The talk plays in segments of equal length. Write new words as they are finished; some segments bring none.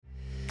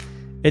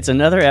It's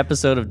another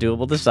episode of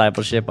Doable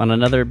Discipleship on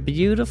another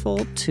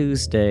beautiful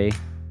Tuesday.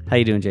 How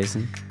you doing,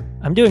 Jason?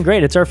 I'm doing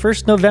great. It's our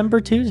first November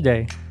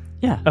Tuesday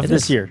of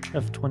this year,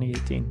 of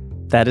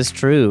 2018. That is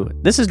true.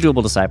 This is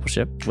Doable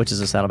Discipleship, which is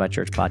a Saddleback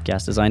Church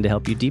podcast designed to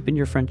help you deepen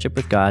your friendship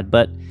with God,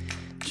 but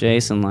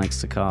Jason likes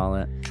to call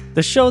it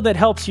the show that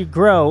helps you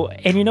grow.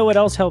 And you know what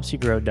else helps you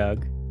grow,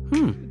 Doug?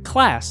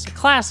 Class.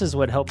 Class is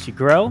what helps you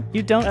grow.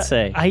 You don't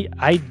say.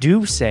 I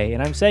do say,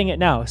 and I'm saying it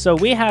now. So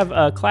we have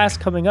a class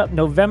coming up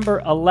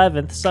November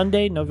 11th,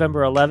 Sunday,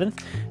 November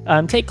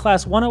 11th. Take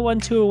class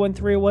 101, 201,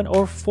 301,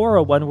 or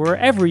 401,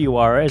 wherever you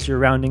are as you're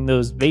rounding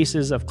those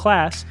bases of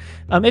class.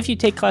 If you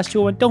take class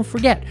 201, don't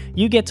forget,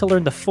 you get to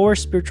learn the 4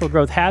 spiritual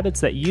growth habits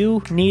that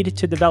you need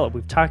to develop.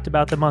 We've talked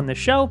about them on the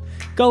show.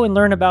 Go and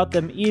learn about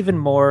them even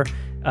more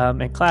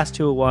in class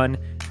 201.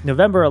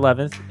 November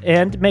 11th,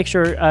 and make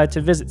sure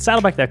to visit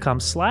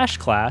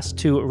saddleback.com/class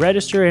to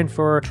register and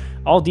for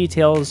all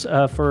details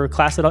for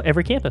class at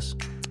every campus.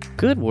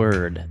 Good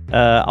word.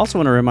 Also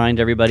want to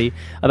remind everybody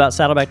about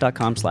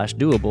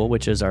saddleback.com/doable,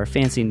 which is our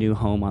fancy new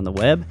home on the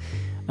web.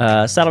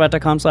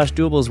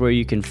 Saddleback.com/doable is where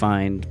you can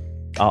find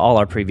all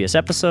our previous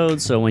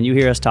episodes. So when you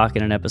hear us talk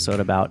in an episode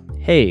about,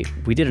 hey,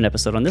 we did an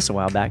episode on this a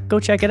while back, go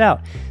check it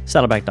out.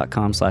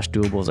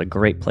 Saddleback.com/doable is a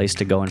great place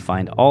to go and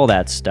find all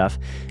that stuff.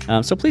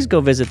 So please go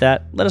visit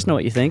that. Let us know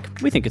what you think.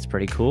 We think it's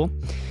pretty cool.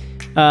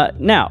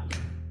 Now,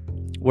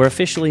 we're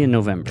officially in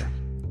November.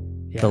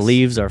 Yes. The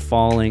leaves are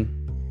falling.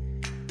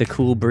 The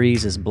cool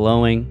breeze is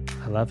blowing.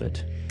 I love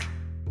it.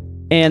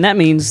 And that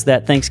means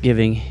that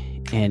Thanksgiving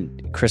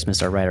and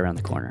Christmas are right around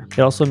the corner. It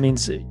also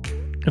means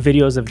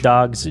videos of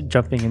dogs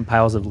jumping in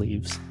piles of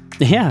leaves.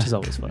 Yeah. Which is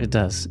always fun. It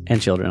does.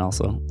 And children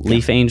also.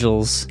 Leaf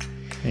angels.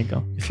 There you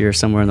go. If you're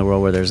somewhere in the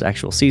world where there's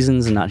actual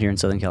seasons and not here in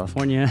Southern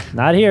California.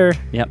 Not here.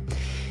 Yep.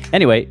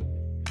 Anyway,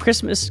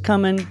 Christmas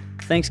coming,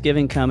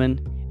 Thanksgiving coming,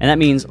 and that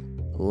means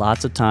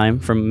lots of time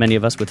for many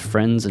of us with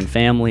friends and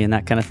family and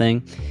that kind of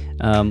thing.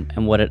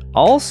 And what it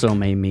also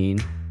may mean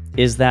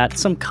is that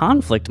some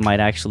conflict might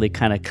actually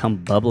kind of come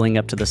bubbling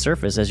up to the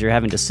surface as you're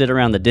having to sit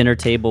around the dinner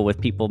table with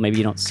people maybe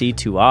you don't see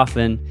too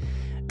often.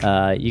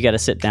 You got to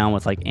sit down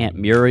with like Aunt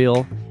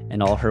Muriel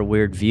and all her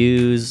weird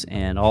views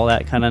and all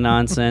that kind of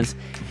nonsense.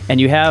 And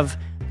you have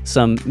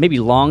some maybe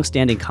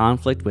long-standing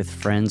conflict with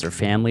friends or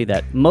family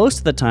that most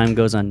of the time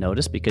goes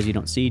unnoticed because you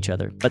don't see each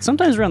other. But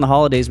sometimes around the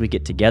holidays we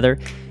get together,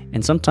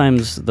 and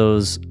sometimes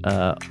those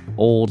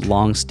old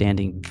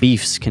long-standing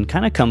beefs can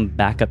kind of come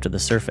back up to the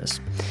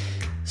surface.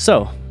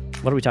 So,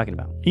 what are we talking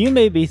about? You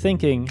may be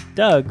thinking,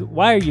 Doug,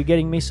 why are you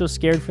getting me so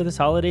scared for this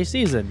holiday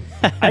season?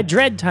 I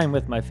dread time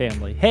with my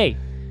family. Hey,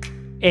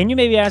 and you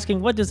may be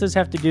asking, what does this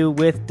have to do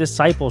with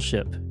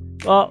discipleship?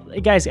 Well,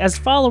 guys, as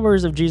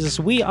followers of Jesus,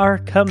 we are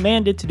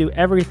commanded to do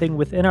everything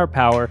within our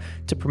power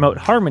to promote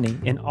harmony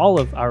in all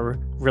of our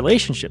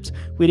relationships.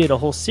 We did a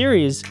whole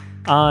series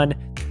on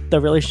the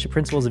relationship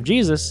principles of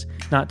Jesus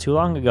not too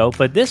long ago,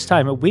 but this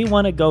time we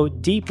want to go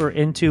deeper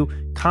into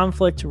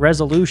conflict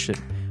resolution.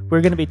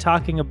 We're going to be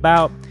talking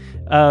about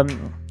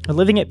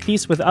living at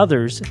peace with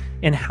others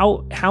and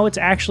how it's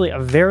actually a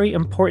very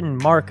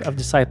important mark of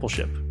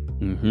discipleship.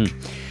 Mm-hmm.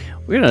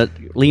 We're going to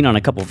lean on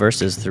a couple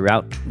verses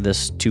throughout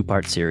this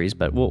 2-part series,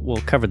 but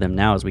we'll cover them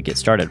now as we get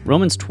started.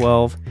 Romans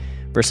 12,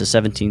 verses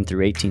 17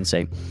 through 18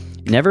 say,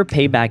 "Never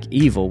pay back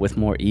evil with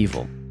more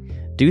evil.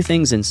 Do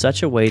things in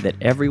such a way that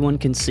everyone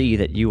can see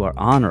that you are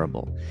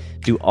honorable.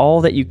 Do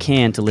all that you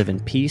can to live in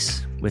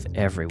peace with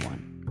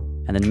everyone."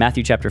 And then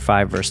Matthew chapter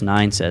 5, verse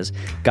 9 says,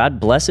 "God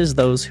blesses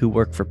those who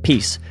work for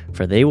peace,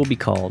 for they will be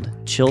called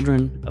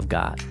children of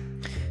God."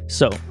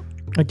 So,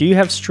 do you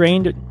have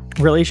strained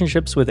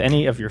relationships with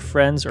any of your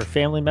friends or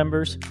family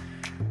members?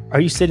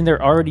 Are you sitting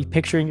there already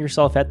picturing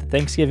yourself at the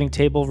Thanksgiving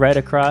table right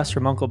across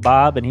from Uncle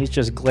Bob, and he's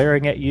just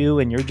glaring at you,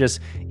 and you're just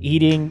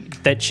eating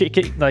that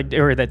chicken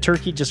or that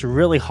turkey just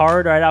really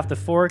hard right off the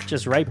fork,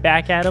 just right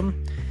back at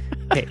him?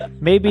 Okay,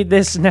 maybe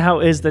this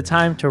now is the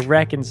time to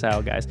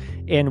reconcile, guys,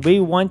 and we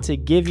want to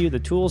give you the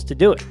tools to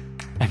do it.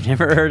 I've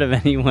never heard of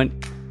anyone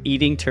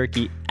eating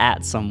turkey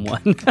at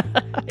someone.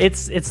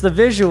 It's the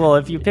visual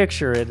if you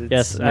picture it.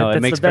 Yes, no,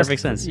 it makes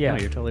perfect sense. Yeah, no,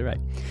 you're totally right.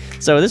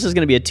 So this is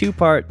going to be a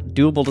 2-part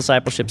Doable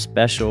Discipleship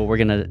special. We're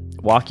going to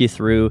walk you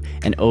through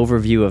an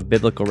overview of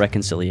biblical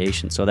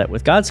reconciliation so that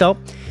with God's help,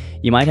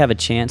 you might have a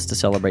chance to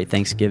celebrate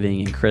Thanksgiving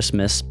and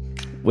Christmas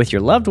with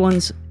your loved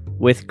ones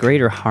with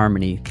greater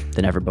harmony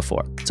than ever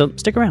before. So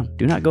stick around.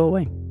 Do not go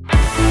away.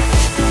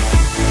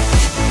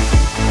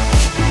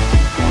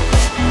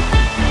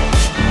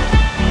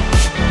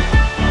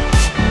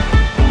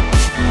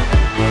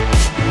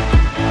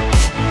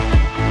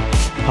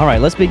 All right,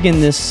 let's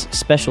begin this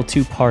special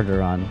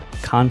 2-parter on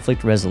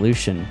conflict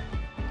resolution,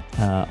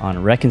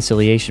 on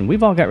reconciliation.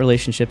 We've all got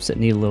relationships that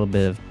need a little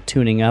bit of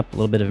tuning up, a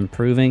little bit of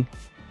improving.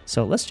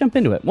 So let's jump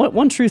into it.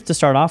 One truth to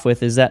start off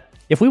with is that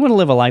if we want to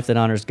live a life that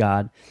honors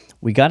God,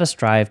 we got to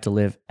strive to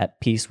live at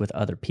peace with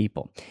other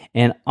people.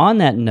 And on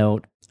that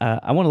note,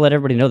 I want to let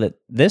everybody know that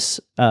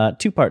this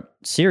 2-part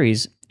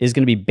series is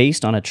going to be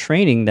based on a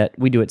training that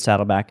we do at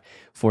Saddleback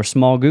for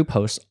small group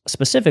hosts,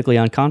 specifically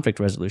on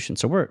conflict resolution.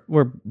 So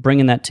we're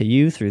bringing that to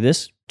you through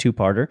this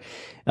two-parter.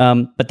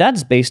 But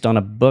that's based on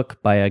a book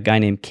by a guy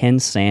named Ken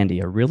Sande,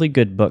 a really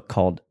good book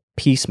called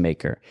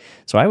Peacemaker.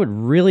 So I would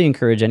really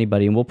encourage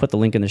anybody, and we'll put the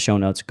link in the show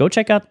notes, go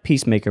check out the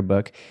Peacemaker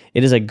book.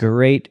 It is a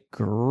great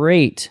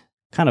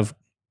kind of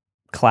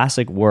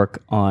classic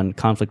work on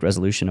conflict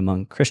resolution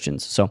among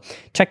Christians. So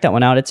check that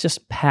one out. It's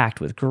just packed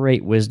with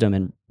great wisdom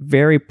and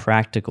very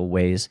practical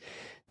ways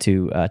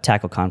to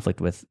tackle conflict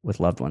with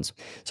loved ones.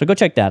 So go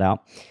check that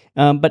out.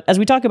 But as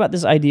we talk about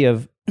this idea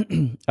of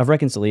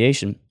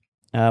reconciliation,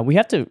 we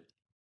have to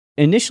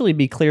initially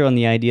be clear on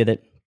the idea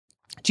that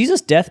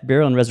Jesus' death,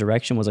 burial, and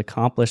resurrection was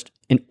accomplished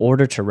in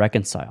order to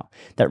reconcile.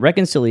 That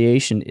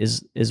reconciliation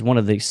is one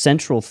of the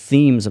central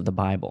themes of the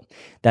Bible,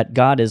 that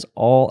God is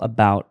all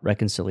about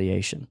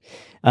reconciliation.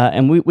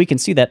 And we can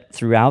see that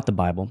throughout the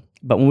Bible.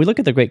 But when we look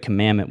at the Great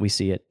Commandment, we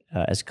see it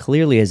as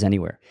clearly as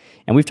anywhere.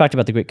 And we've talked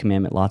about the Great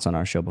Commandment lots on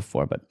our show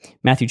before, but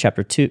Matthew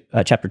chapter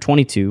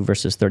 22,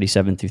 verses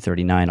 37 through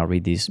 39, I'll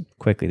read these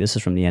quickly. This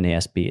is from the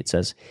NASB. It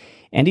says,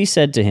 "And he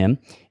said to him,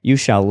 'You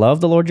shall love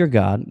the Lord your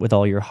God with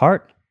all your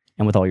heart,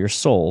 and with all your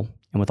soul,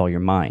 and with all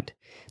your mind.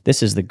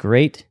 This is the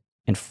great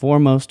and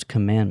foremost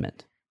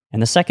commandment.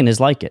 And the second is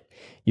like it.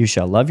 You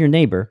shall love your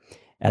neighbor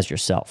as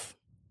yourself.'"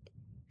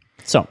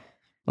 So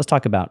let's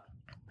talk about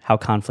how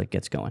conflict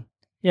gets going.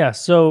 Yeah,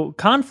 so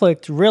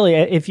conflict, really,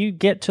 if you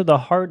get to the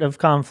heart of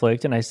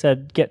conflict, and I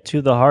said get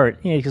to the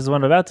heart, because what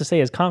I'm about to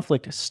say is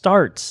conflict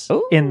starts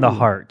in the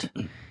heart.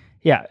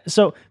 Yeah,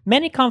 so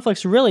many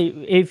conflicts really,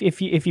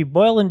 if you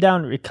boil them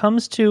down, it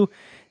comes to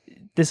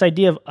this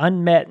idea of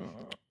unmet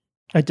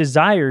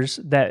desires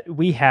that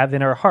we have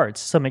in our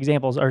hearts. Some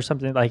examples are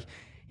something like,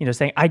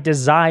 saying, "I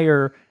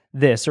desire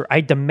this," or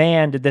 "I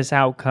demand this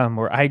outcome,"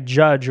 or "I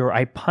judge," or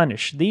 "I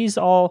punish." These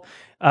all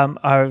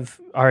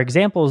are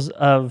examples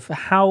of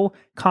how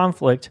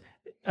conflict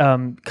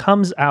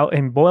comes out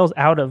and boils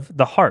out of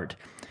the heart.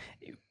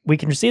 We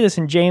can see this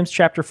in James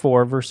chapter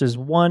 4, verses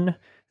 1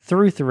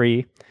 through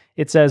 3.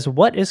 It says,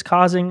 "What is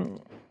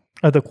causing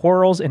the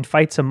quarrels and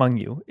fights among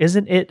you?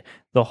 Isn't it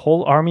the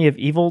whole army of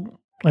evil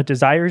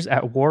desires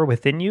at war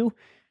within you?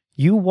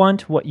 You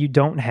want what you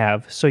don't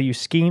have, so you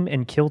scheme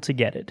and kill to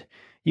get it.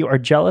 You are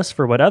jealous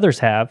for what others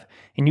have,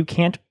 and you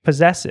can't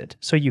possess it,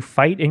 so you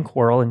fight and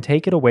quarrel and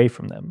take it away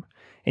from them.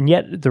 And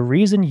yet the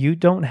reason you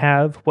don't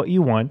have what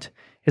you want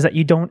is that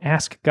you don't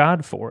ask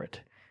God for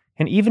it.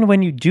 And even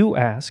when you do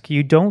ask,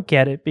 you don't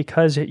get it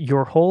because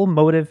your whole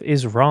motive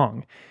is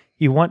wrong.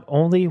 You want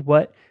only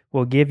what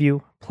will give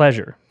you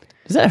pleasure."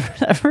 Does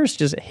that verse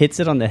just hits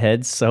it on the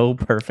head so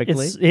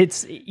perfectly?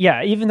 It's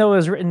even though it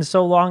was written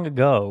so long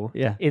ago,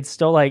 it's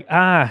still like,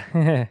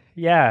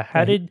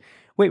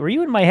 wait, were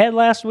you in my head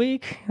last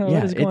week?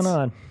 What is going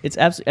on? It's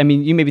absolutely, I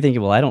mean, you may be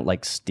thinking, well, I don't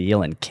like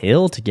steal and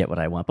kill to get what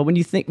I want. But when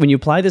you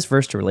apply this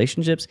verse to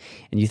relationships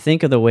and you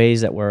think of the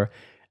ways that we're,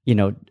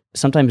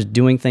 sometimes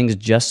doing things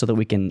just so that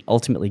we can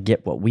ultimately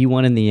get what we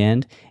want in the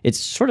end, it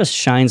sort of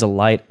shines a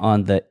light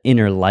on the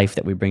inner life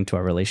that we bring to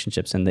our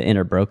relationships and the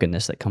inner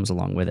brokenness that comes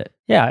along with it.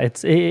 Yeah,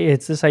 it's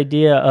this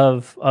idea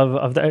of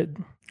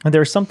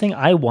there's something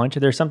I want,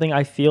 there's something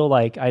I feel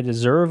like I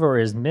deserve or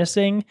is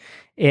missing,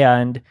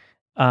 and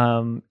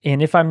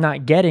if I'm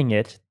not getting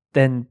it,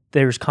 then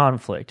there's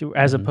conflict.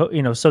 As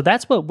so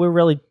that's what we're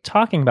really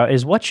talking about: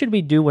 is what should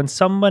we do when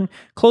someone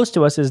close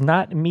to us is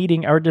not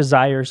meeting our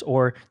desires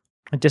or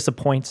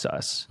disappoints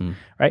us,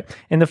 right?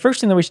 And the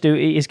first thing that we should do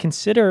is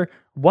consider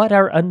what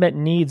our unmet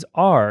needs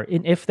are,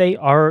 and if they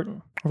are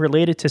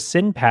related to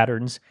sin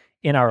patterns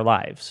in our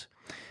lives.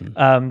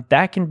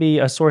 That can be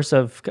a source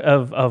of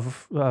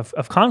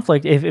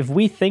conflict if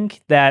we think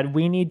that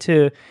we need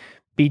to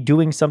be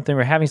doing something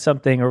or having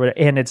something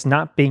and it's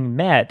not being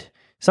met.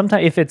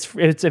 Sometimes if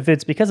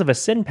it's because of a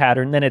sin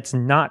pattern, then it's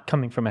not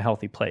coming from a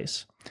healthy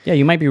place. Yeah,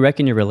 you might be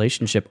wrecking your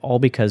relationship all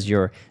because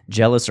you're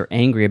jealous or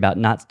angry about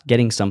not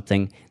getting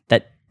something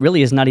that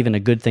really is not even a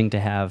good thing to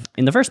have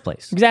in the first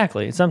place.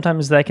 Exactly.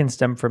 Sometimes that can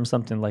stem from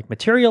something like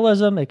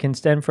materialism. It can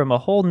stem from a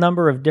whole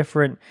number of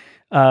different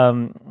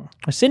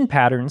sin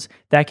patterns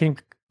that can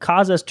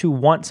cause us to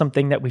want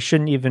something that we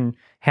shouldn't even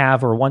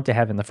have or want to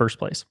have in the first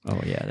place.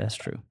 Oh, yeah, that's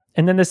true.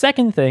 And then the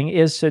second thing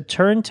is to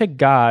turn to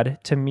God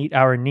to meet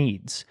our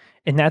needs.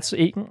 And that's,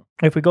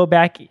 if we go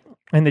back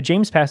in the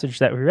James passage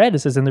that we read, it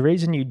says, "And the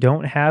reason you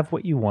don't have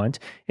what you want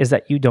is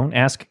that you don't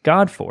ask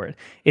God for it."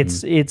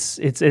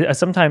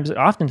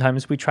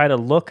 Oftentimes we try to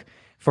look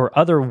for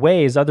other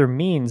ways, other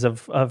means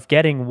of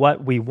getting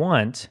what we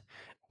want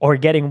or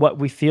getting what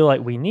we feel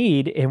like we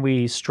need, and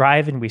we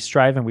strive and we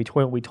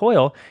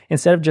toil,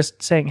 instead of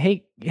just saying,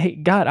 hey,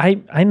 God,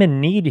 I'm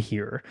in need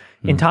here,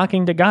 and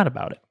talking to God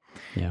about it.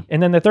 Yeah.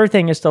 And then the third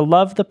thing is to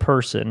love the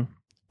person,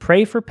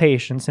 pray for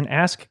patience, and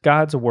ask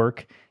God's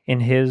work in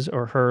his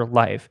or her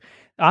life.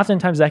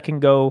 Oftentimes that can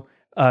go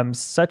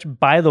such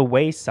by the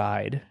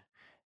wayside.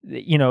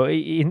 In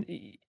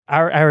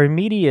our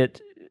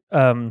immediate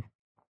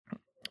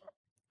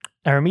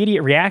our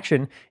immediate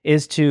reaction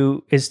is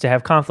to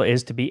have conflict,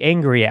 is to be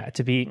angry at,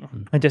 to be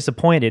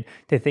disappointed,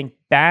 to think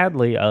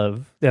badly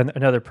of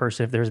another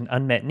person if there's an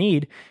unmet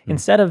need,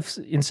 instead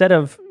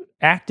of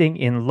acting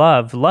in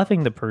love,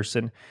 loving the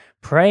person,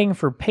 praying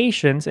for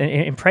patience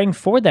and praying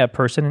for that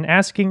person and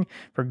asking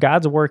for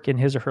God's work in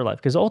his or her life.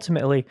 Because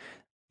ultimately,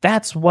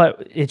 that's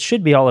what it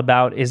should be all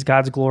about, is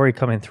God's glory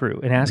coming through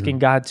and asking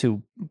God to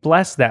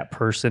bless that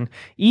person,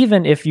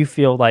 even if you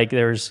feel like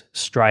there's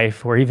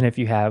strife or even if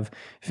you have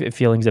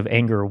feelings of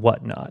anger or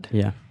whatnot.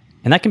 Yeah.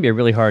 And that can be a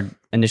really hard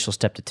initial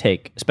step to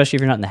take, especially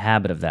if you're not in the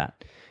habit of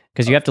that.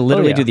 Because you have to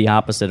literally do the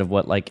opposite of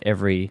what like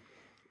every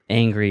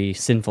angry,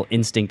 sinful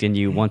instinct in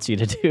you wants you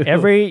to do.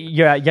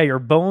 Your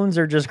bones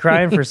are just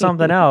crying for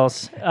something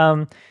else.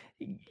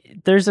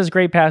 There's this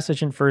great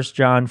passage in 1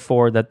 John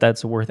 4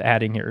 that's worth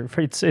adding here.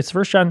 It's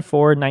 1 John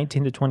 4,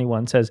 19 to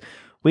 21 says,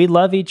 "We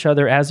love each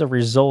other as a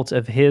result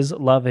of his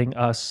loving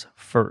us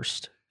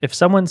first. If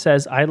someone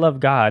says, 'I love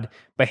God,'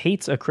 but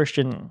hates a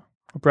Christian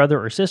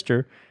brother or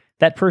sister,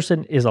 that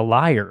person is a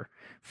liar.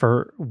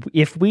 For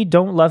if we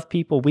don't love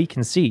people we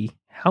can see,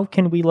 how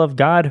can we love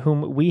God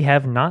whom we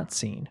have not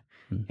seen?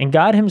 And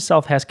God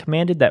himself has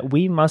commanded that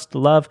we must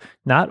love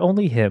not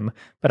only him,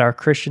 but our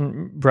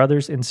Christian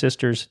brothers and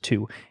sisters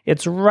too."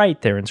 It's right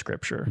there in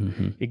Scripture.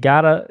 You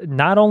gotta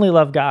not only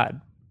love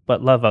God,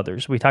 but love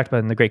others. We talked about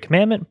it in the Great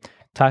Commandment.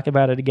 Talk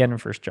about it again in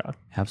 1 John.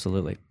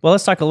 Absolutely. Well,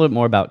 let's talk a little bit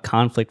more about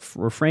conflict.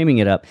 We're framing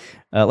it up.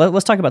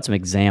 Let's talk about some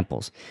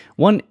examples.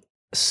 One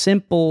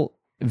simple,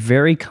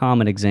 very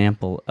common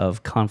example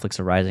of conflicts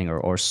arising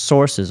or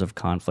sources of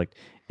conflict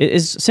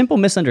is simple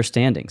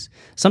misunderstandings.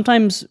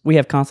 Sometimes we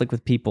have conflict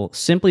with people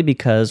simply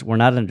because we're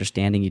not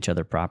understanding each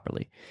other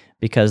properly,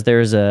 because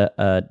there's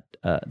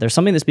there's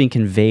something that's being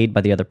conveyed by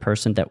the other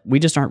person that we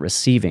just aren't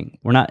receiving.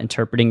 We're not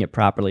interpreting it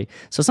properly.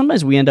 So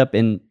sometimes we end up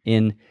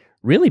in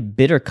really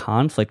bitter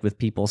conflict with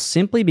people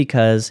simply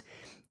because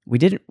we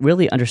didn't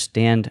really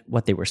understand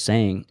what they were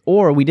saying,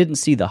 or we didn't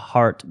see the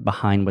heart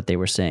behind what they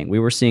were saying. We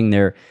were seeing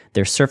their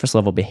surface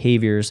level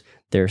behaviors,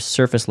 their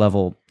surface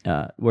level,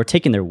 we're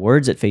taking their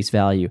words at face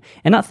value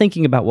and not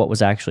thinking about what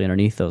was actually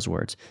underneath those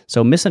words.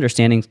 So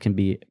misunderstandings can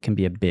be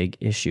a big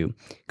issue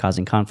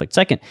causing conflict.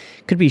 Second,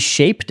 could be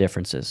shape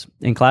differences.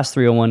 In Class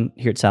 301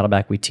 here at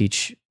Saddleback, we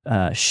teach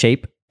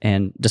shape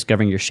and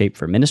discovering your shape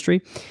for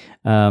ministry.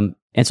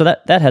 And so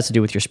that has to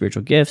do with your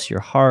spiritual gifts,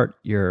 your heart,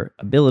 your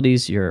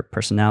abilities, your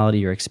personality,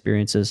 your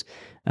experiences.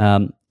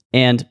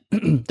 And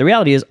the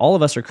reality is all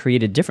of us are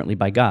created differently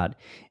by God.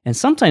 And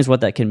sometimes what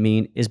that can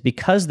mean is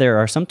because there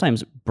are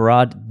sometimes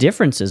broad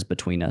differences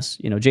between us.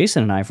 You know,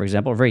 Jason and I, for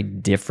example, are very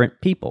different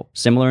people,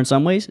 similar in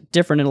some ways,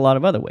 different in a lot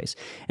of other ways.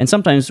 And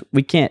sometimes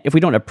if we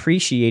don't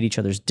appreciate each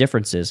other's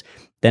differences,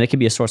 then it can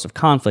be a source of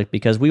conflict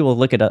because we will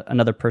look at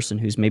another person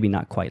who's maybe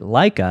not quite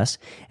like us.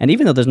 And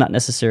even though there's not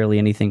necessarily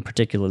anything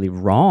particularly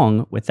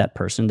wrong with that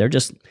person, they're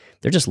just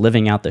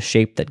living out the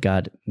shape that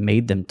God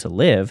made them to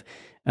live.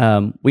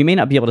 We may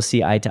not be able to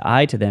see eye to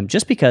eye to them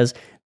just because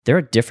they're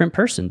a different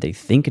person. They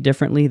think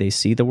differently. They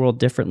see the world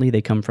differently.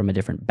 They come from a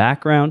different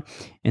background.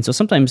 And so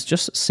sometimes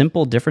just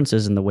simple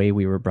differences in the way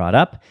we were brought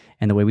up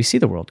and the way we see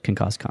the world can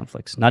cause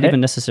conflicts, not even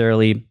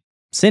necessarily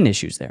sin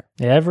issues there.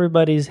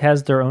 Everybody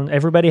has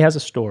a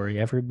story.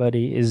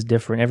 Everybody is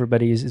different.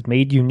 Everybody is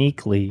made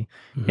uniquely.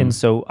 Mm-hmm. And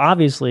so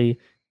obviously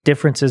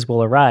differences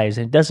will arise,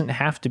 and it doesn't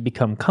have to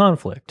become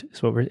conflict.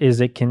 So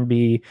it can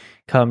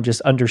become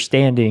just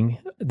understanding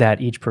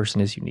that each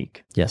person is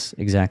unique. Yes,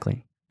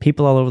 exactly.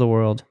 People all over the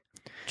world,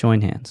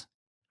 join hands.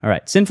 All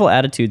right. Sinful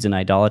attitudes and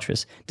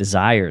idolatrous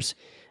desires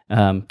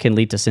can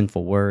lead to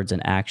sinful words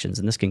and actions,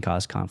 and this can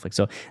cause conflict.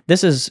 So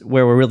this is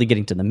where we're really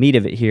getting to the meat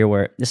of it here,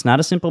 where it's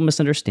not a simple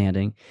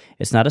misunderstanding.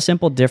 It's not a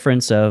simple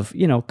difference of,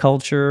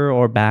 culture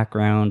or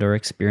background or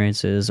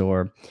experiences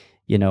or,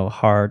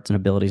 hearts and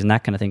abilities and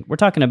that kind of thing. We're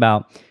talking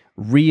about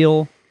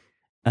real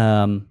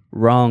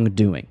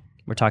wrongdoing.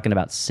 We're talking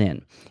about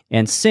sin.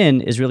 And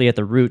sin is really at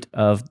the root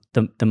of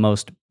the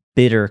most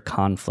bitter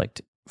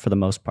conflict for the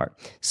most part.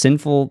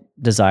 Sinful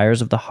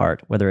desires of the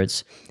heart, whether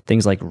it's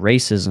things like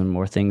racism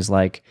or things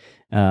like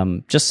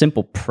just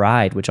simple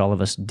pride, which all of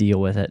us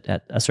deal with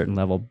at a certain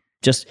level,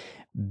 just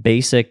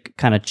basic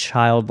kind of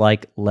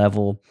childlike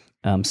level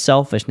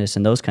selfishness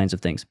and those kinds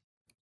of things.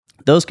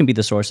 Those can be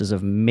the sources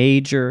of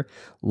major,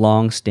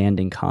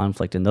 long-standing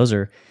conflict. And those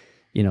are,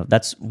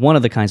 that's one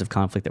of the kinds of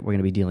conflict that we're going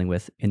to be dealing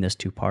with in this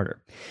two-parter.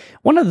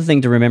 One other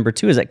thing to remember,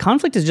 too, is that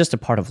conflict is just a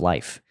part of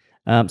life.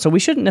 So we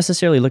shouldn't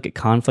necessarily look at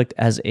conflict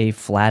as a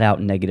flat-out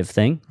negative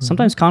thing. Mm-hmm.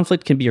 Sometimes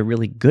conflict can be a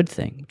really good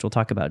thing, which we'll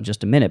talk about in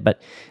just a minute.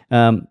 But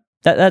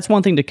that's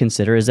one thing to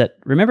consider, is that,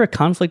 remember,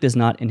 conflict is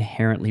not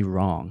inherently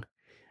wrong.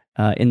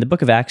 In the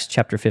book of Acts,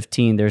 chapter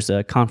 15, there's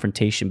a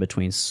confrontation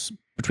between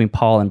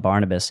Paul and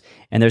Barnabas,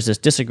 and there's this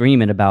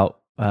disagreement about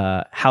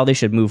how they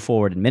should move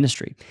forward in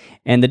ministry.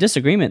 And the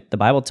disagreement, the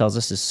Bible tells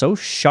us, is so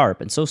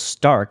sharp and so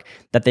stark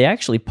that they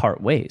actually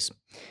part ways.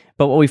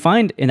 But what we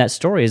find in that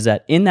story is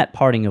that in that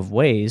parting of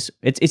ways,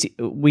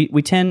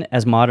 we tend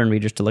as modern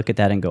readers to look at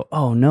that and go,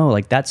 oh no,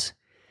 like that's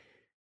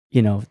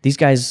these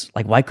guys,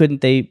 like, why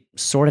couldn't they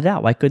sort it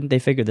out? Why couldn't they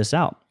figure this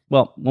out?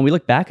 Well, when we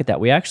look back at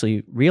that, we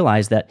actually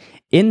realize that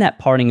in that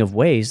parting of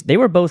ways, they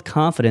were both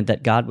confident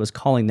that God was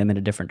calling them in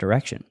a different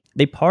direction.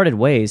 They parted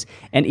ways,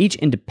 and each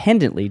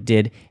independently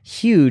did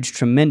huge,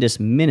 tremendous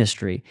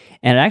ministry,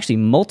 and it actually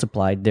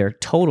multiplied their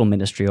total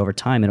ministry over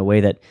time in a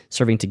way that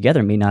serving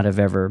together may not have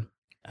ever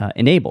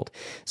enabled.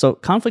 So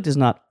conflict is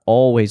not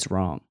always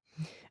wrong.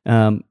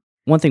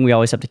 One thing we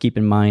always have to keep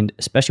in mind,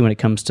 especially when it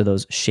comes to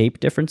those shape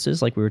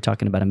differences, like we were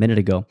talking about a minute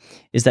ago,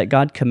 is that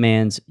God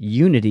commands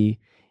unity,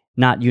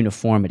 not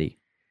uniformity.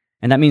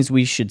 And that means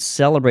we should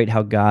celebrate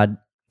how God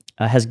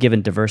has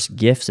given diverse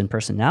gifts and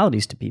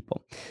personalities to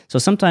people. So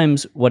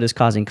sometimes what is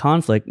causing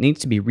conflict needs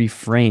to be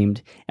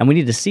reframed, and we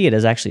need to see it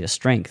as actually a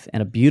strength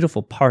and a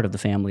beautiful part of the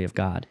family of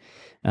God,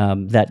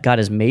 that God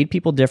has made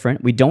people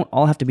different. We don't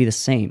all have to be the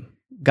same.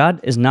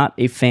 God is not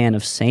a fan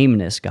of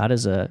sameness. God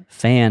is a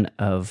fan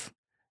of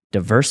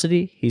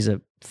diversity. He's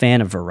a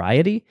fan of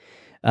variety,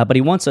 but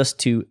he wants us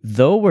to,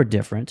 though we're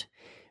different,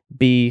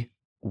 be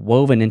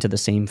woven into the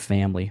same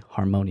family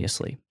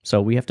harmoniously.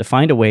 So we have to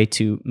find a way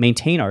to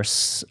maintain our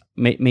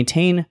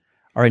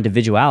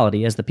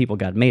individuality as the people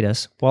God made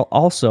us, while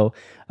also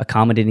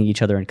accommodating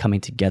each other and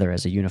coming together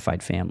as a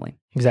unified family.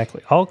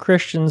 Exactly. All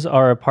Christians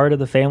are a part of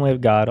the family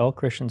of God. All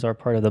Christians are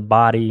part of the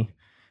body.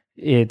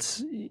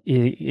 It's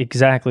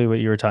exactly what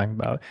you were talking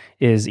about,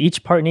 is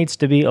each part needs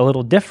to be a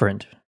little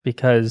different,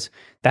 because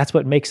that's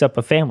what makes up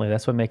a family.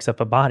 That's what makes up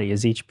a body,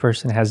 is each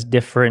person has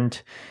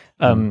different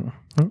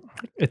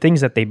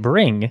things that they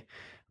bring,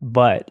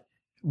 but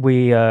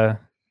we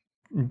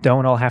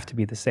don't all have to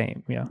be the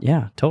same.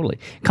 Yeah, totally.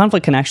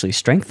 Conflict can actually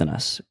strengthen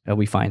us,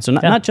 we find. So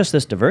not just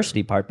this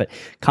diversity part, but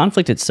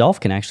conflict itself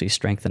can actually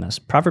strengthen us.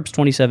 Proverbs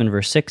 27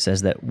 verse 6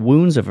 says that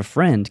wounds of a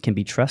friend can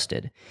be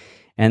trusted.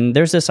 And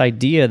there's this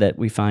idea that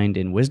we find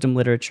in wisdom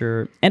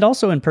literature and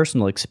also in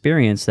personal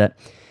experience that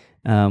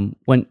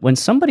when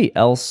somebody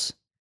else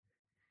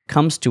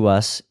comes to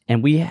us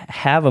and we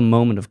have a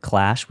moment of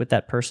clash with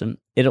that person,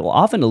 it'll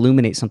often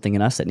illuminate something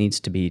in us that needs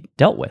to be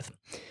dealt with.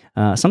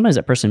 Sometimes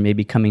that person may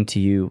be coming to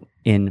you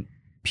in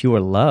pure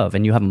love,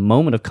 and you have a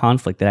moment of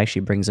conflict that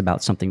actually brings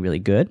about something really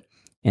good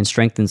and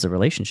strengthens the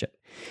relationship.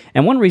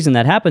 And one reason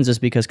that happens is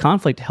because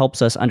conflict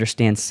helps us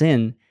understand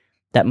sin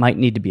that might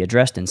need to be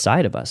addressed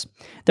inside of us.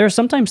 There are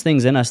sometimes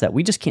things in us that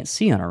we just can't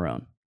see on our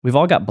own. We've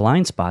all got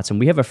blind spots, and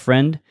we have a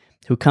friend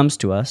who comes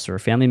to us, or a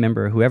family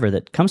member or whoever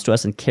that comes to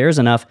us and cares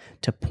enough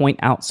to point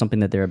out something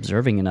that they're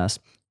observing in us.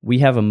 We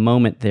have a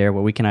moment there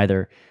where we can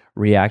either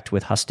react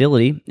with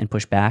hostility and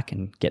push back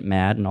and get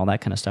mad and all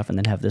that kind of stuff and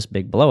then have this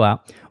big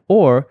blowout,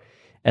 or,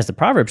 as the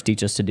Proverbs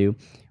teach us to do,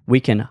 we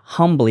can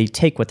humbly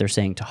take what they're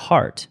saying to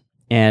heart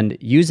and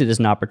use it as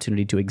an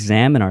opportunity to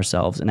examine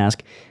ourselves and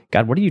ask,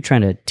 God, what are you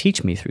trying to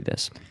teach me through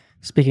this?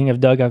 Speaking of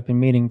Doug, I've been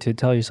meaning to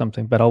tell you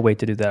something, but I'll wait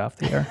to do that off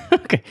the air.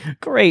 Okay,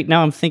 great.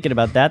 Now I'm thinking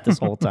about that this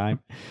whole time.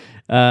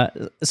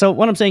 So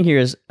what I'm saying here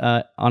is,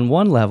 on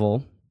one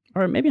level,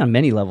 or maybe on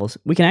many levels,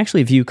 we can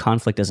actually view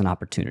conflict as an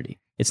opportunity.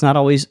 It's not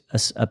always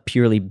a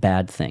purely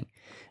bad thing.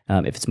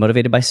 If it's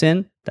motivated by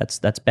sin, that's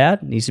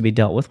bad, needs to be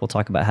dealt with. We'll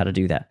talk about how to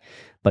do that.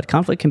 But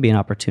conflict can be an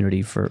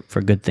opportunity for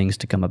good things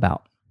to come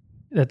about.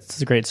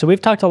 That's great. So we've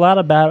talked a lot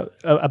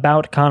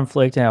about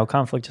conflict and how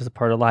conflict is a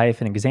part of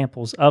life and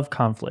examples of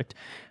conflict.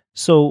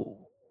 So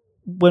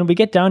when we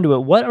get down to it,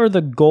 what are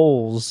the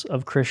goals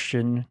of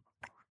Christian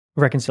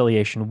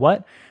reconciliation?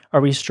 What are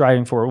we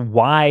striving for?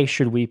 Why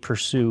should we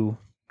pursue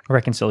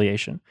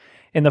reconciliation?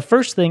 And the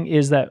first thing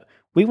is that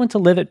we want to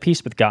live at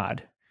peace with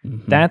God.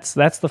 Mm-hmm.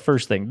 That's the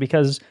first thing,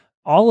 because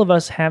all of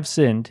us have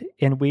sinned,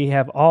 and we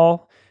have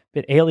all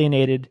been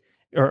alienated,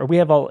 or we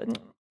have all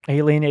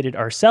alienated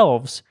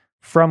ourselves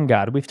from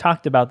God. We've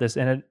talked about this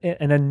in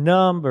a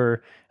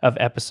number of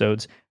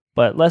episodes,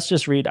 but let's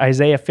just read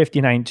Isaiah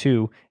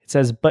 59:2. It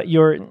says, "But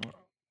your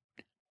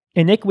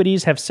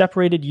iniquities have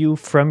separated you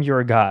from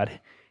your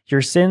God.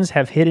 Your sins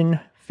have hidden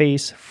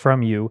face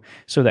from you,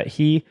 so that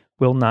he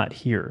will not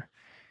hear."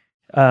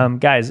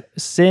 Guys,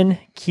 sin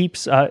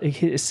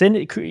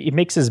it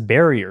makes this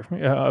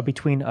barrier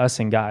between us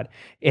and God,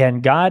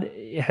 and God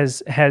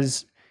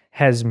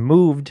has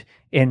moved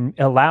and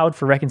allowed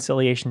for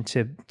reconciliation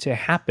to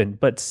happen.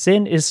 But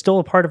sin is still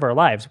a part of our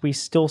lives. We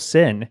still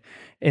sin,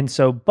 and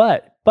so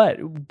but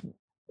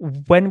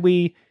when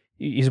we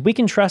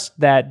can trust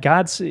that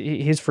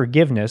his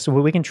forgiveness,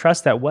 we can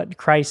trust that what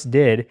Christ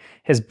did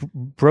has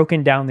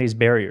broken down these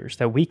barriers,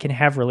 that we can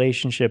have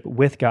relationship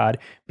with God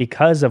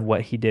because of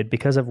what he did,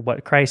 because of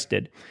what Christ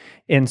did.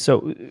 And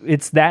so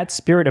it's that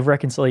spirit of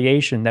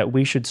reconciliation that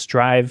we should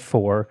strive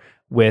for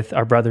with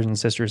our brothers and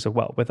sisters as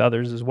well, with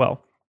others as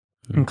well.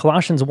 And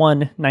Colossians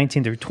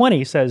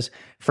 1:19-20 says,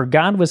 "For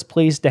God was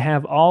pleased to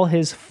have all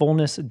his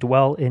fullness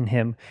dwell in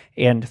him,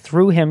 and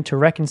through him to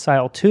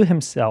reconcile to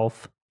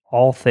himself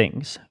all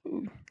things,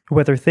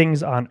 whether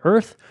things on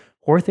earth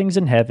or things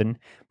in heaven,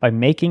 by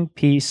making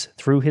peace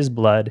through his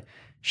blood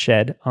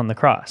shed on the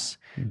cross."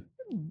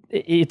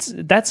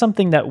 That's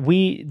something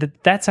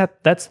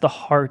that's the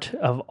heart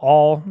of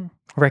all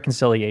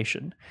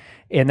reconciliation.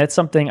 And that's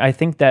something I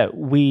think that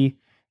we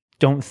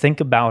don't think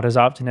about as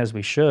often as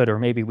we should, or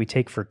maybe we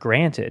take for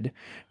granted.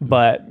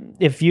 But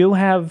if you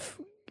have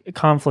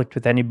conflict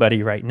with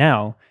anybody right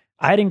now,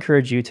 I'd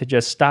encourage you to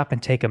just stop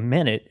and take a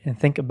minute and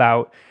think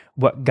about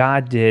what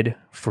God did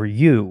for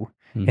you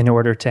in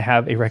order to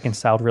have a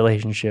reconciled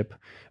relationship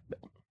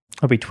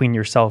between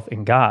yourself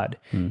and God.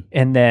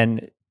 And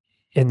then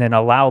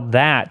allow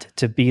that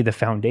to be the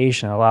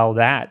foundation, allow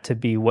that to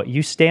be what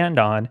you stand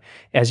on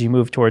as you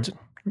move towards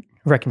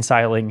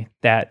reconciling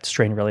that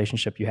strained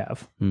relationship you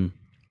have.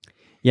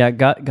 Yeah,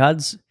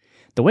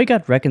 the way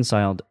God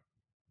reconciled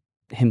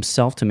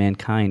himself to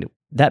mankind,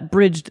 that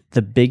bridged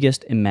the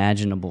biggest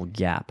imaginable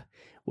gap.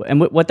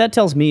 And what that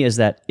tells me is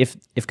that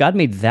if God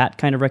made that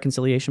kind of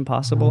reconciliation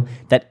possible,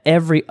 that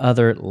every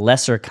other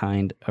lesser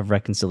kind of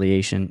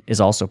reconciliation is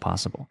also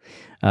possible.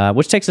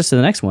 Which takes us to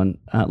the next one,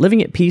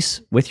 living at peace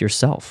with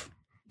yourself.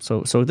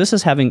 So this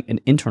is having an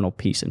internal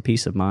peace and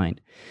peace of mind.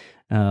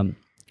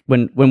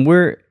 When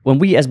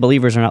we as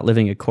believers are not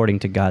living according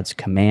to God's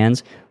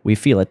commands, we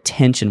feel a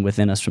tension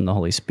within us from the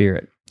Holy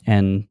Spirit.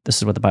 And this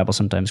is what the Bible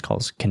sometimes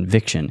calls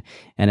conviction.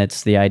 And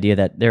it's the idea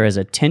that there is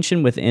a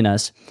tension within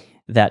us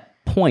that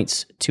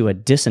points to a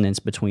dissonance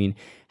between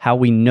how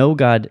we know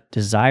God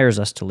desires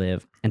us to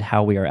live and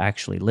how we are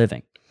actually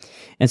living.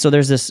 And so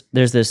there's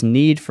this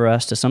need for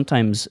us to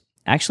sometimes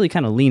actually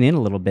kind of lean in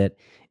a little bit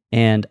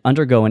and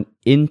undergo an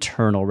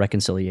internal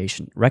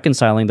reconciliation,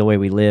 reconciling the way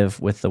we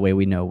live with the way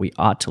we know we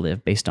ought to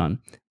live based on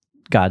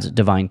God's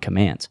divine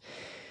commands.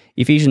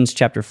 Ephesians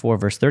chapter 4,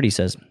 verse 30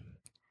 says,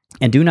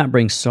 "And do not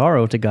bring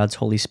sorrow to God's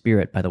Holy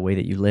Spirit by the way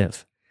that you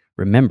live.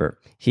 Remember,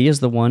 He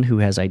is the one who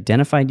has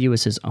identified you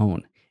as His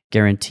own,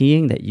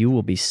 guaranteeing that you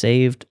will be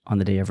saved on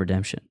the day of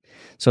redemption."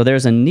 So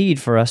there's a need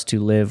for us to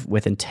live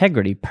with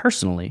integrity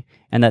personally,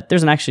 and that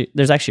there's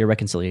actually a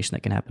reconciliation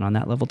that can happen on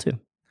that level too.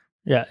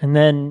 Yeah, and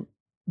then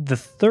the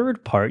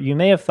third part, you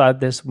may have thought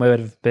this would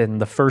have been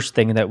the first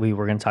thing that we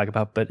were going to talk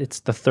about, but it's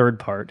the third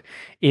part,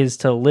 is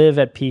to live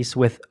at peace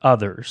with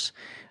others.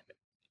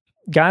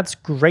 God's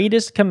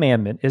greatest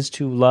commandment is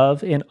to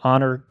love and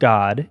honor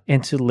God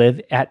and to live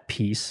at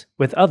peace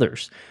with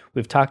others.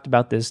 We've talked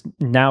about this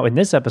now in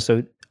this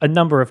episode a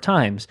number of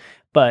times,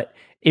 but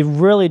it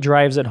really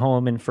drives it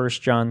home in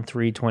 1 John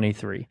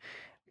 3:23.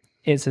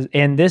 It says,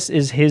 "And this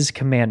is His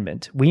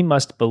commandment. We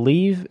must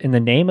believe in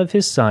the name of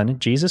His Son,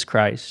 Jesus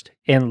Christ,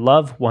 and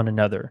love one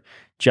another,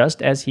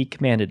 just as He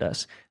commanded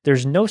us."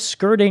 There's no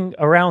skirting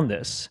around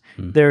this.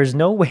 There's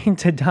no way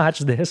to dodge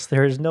this.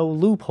 There is no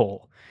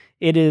loophole.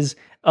 It is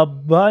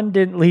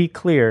abundantly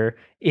clear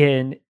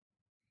in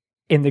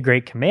the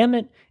Great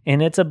Commandment,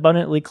 and it's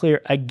abundantly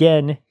clear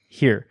again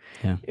here.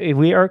 Yeah.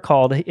 We are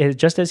called,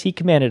 just as He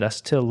commanded us,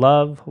 to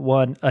love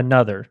one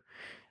another.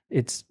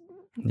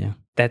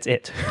 That's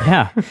it.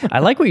 Yeah. I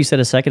like what you said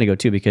a second ago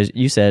too, because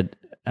you said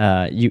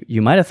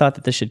you might have thought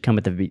that this should come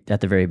at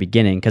the very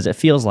beginning, because it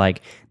feels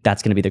like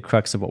that's going to be the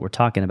crux of what we're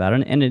talking about,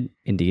 and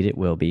indeed it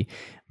will be.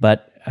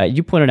 But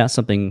you pointed out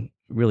something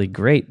really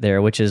great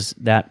there, which is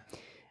that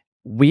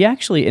we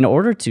actually, in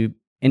order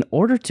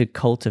to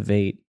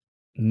cultivate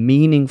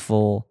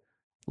meaningful,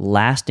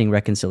 lasting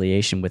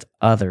reconciliation with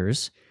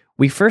others,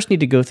 we first need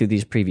to go through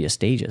these previous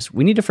stages.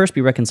 We need to first be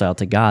reconciled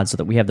to God so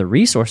that we have the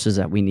resources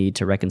that we need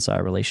to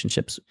reconcile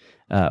relationships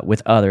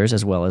with others,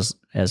 as well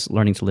as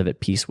learning to live at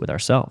peace with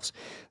ourselves.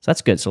 So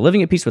that's good. So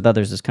living at peace with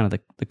others is kind of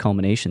the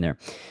culmination there.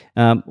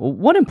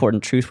 One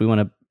important truth we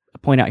want to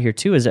point out here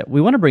too is that we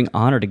want to bring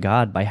honor to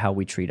God by how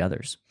we treat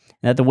others.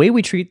 And that the way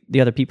we treat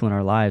the other people in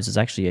our lives is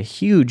actually a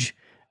huge,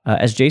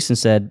 as Jason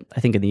said,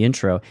 I think in the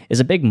intro, is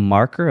a big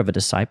marker of a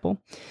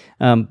disciple.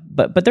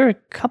 But there are a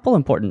couple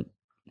important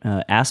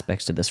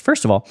aspects to this.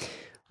 First of all,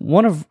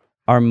 one of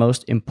our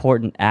most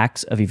important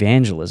acts of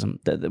evangelism,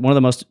 one of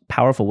the most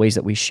powerful ways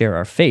that we share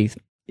our faith,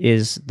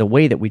 is the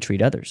way that we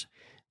treat others.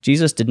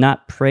 Jesus did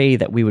not pray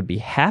that we would be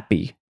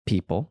happy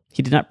people.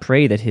 He did not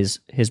pray that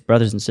his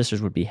brothers and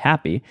sisters would be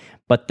happy,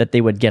 but that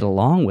they would get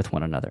along with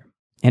one another.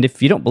 And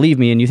if you don't believe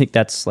me and you think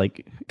that's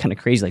like kind of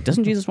crazy, like,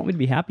 doesn't Jesus want me to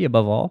be happy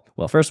above all?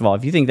 Well, first of all,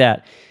 if you think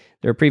that,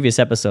 there are previous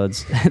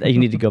episodes that you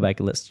need to go back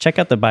and listen. Check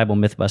out the Bible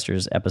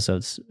Mythbusters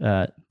episodes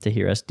to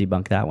hear us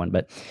debunk that one.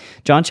 But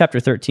John chapter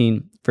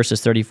 13,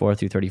 verses 34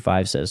 through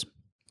 35 says,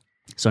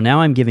 "So now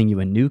I'm giving you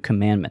a new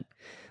commandment.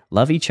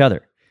 Love each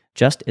other.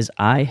 Just as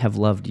I have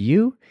loved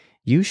you,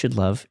 you should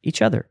love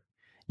each other.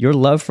 Your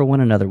love for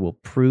one another will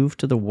prove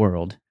to the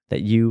world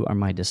that you are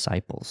my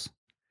disciples."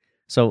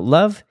 So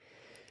love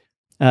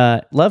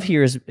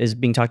here is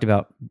being talked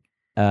about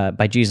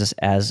by Jesus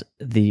as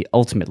the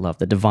ultimate love,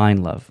 the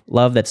divine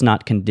love that's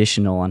not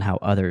conditional on how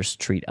others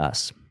treat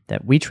us,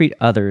 that we treat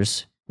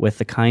others with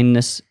the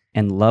kindness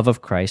and love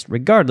of Christ,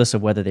 regardless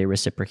of whether they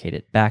reciprocate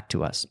it back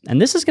to us.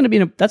 And this is going to be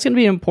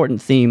an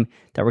important theme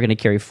that we're going to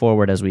carry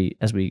forward as we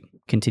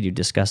continue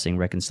discussing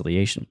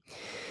reconciliation.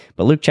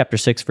 But Luke chapter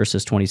 6,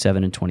 verses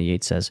 27 and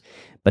 28 says,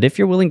 "But if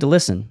you're willing to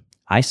listen,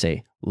 I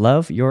say,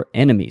 love your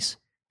enemies,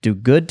 do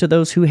good to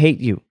those who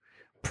hate you.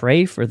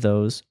 Pray for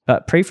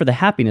the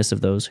happiness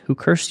of those who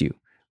curse you.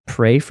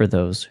 Pray for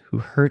those who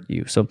hurt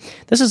you. So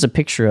this is a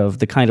picture of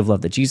the kind of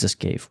love that Jesus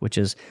gave, which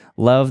is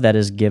love that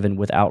is given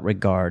without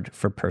regard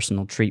for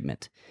personal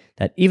treatment.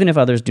 That even if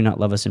others do not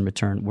love us in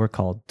return, we're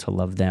called to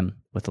love them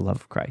with the love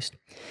of Christ.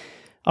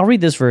 I'll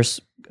read this verse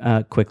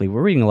quickly.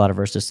 We're reading a lot of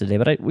verses today,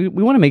 but we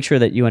want to make sure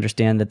that you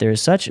understand that there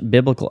is such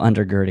biblical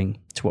undergirding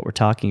to what we're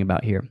talking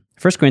about here.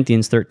 1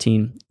 Corinthians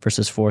 13,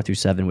 verses 4 through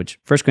 7, which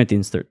 1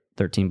 Corinthians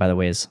 13, by the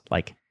way, is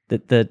like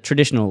the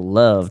traditional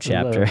love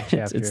chapter.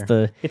 It's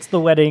the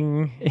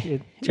wedding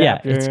chapter. Yeah,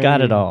 it's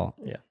got it all.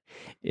 Yeah.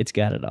 It's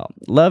got it all.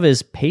 Love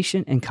is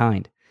patient and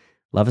kind.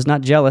 Love is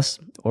not jealous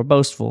or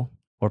boastful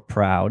or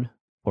proud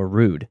or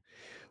rude.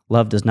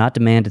 Love does not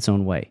demand its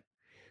own way.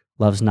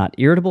 Love's not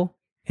irritable,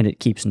 and it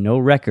keeps no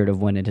record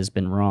of when it has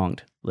been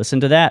wronged. Listen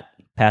to that,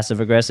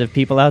 passive-aggressive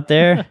people out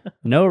there.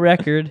 No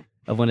record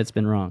of when it's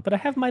been wronged. But I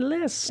have my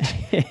list.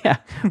 Yeah,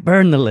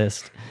 burn the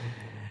list.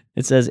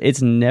 It says,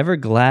 it's never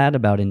glad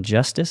about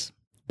injustice,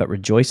 but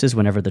rejoices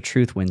whenever the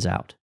truth wins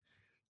out.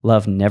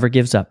 Love never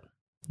gives up,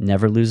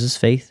 never loses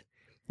faith,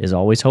 is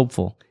always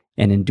hopeful,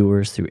 and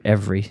endures through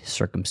every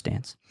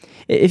circumstance.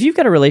 If you've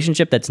got a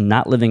relationship that's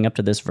not living up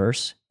to this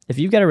verse, if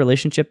you've got a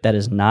relationship that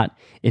is not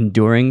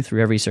enduring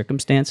through every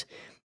circumstance,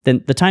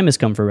 then the time has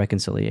come for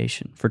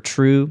reconciliation, for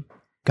true,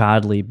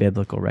 godly,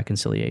 biblical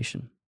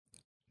reconciliation.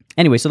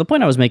 Anyway, so the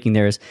point I was making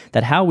there is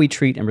that how we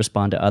treat and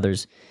respond to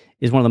others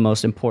is one of the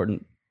most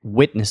important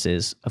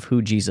witnesses of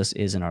who Jesus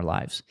is in our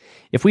lives.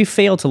 If we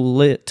fail to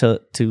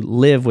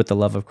live with the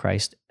love of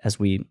Christ as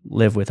we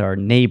live with our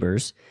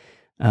neighbors,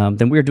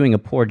 then we're doing a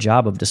poor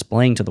job of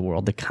displaying to the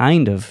world the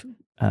kind of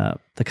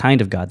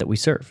God that we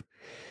serve.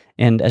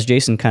 And as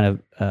Jason kind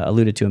of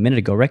alluded to a minute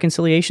ago,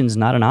 reconciliation is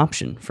not an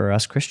option for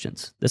us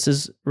Christians.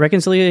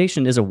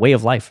 Reconciliation is a way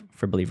of life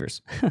for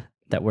believers.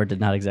 That word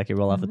did not exactly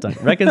roll off the tongue.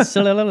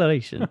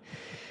 Reconciliation.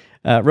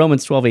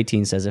 Romans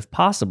 12:18 says, if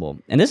possible,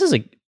 and this is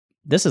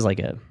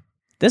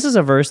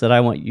a verse that I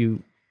want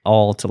you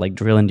all to like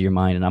drill into your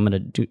mind, and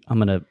I'm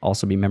gonna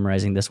also be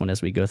memorizing this one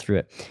as we go through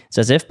it. It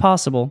says, if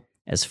possible,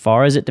 as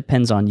far as it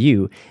depends on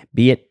you,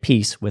 be at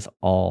peace with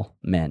all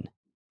men.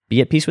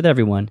 Be at peace with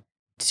everyone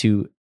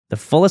to the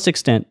fullest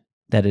extent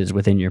that it is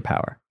within your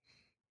power.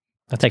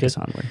 Take us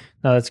onward.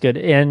 No, that's good.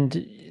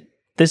 And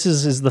this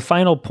is the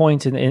final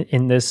point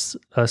in this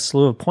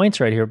slew of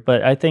points right here,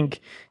 but I think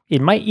it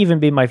might even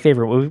be my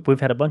favorite. We've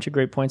had a bunch of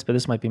great points, but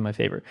this might be my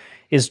favorite.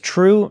 Is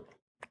true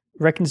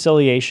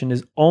reconciliation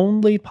is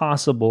only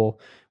possible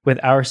with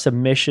our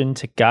submission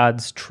to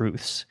God's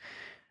truths.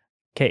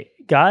 Okay,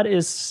 God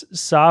is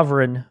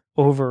sovereign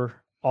over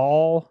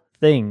all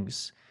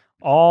things.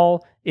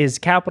 All is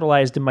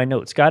capitalized in my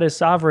notes. God is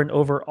sovereign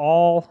over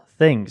all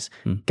things.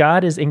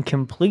 God is in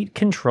complete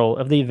control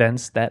of the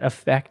events that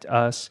affect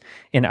us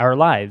in our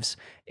lives.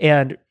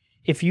 And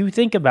if you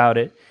think about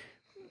it,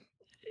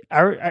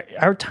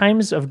 our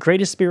times of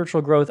greatest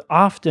spiritual growth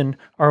often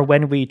are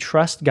when we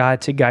trust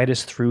God to guide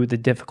us through the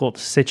difficult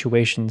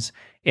situations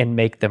and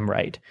make them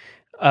right.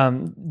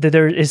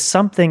 There is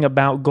something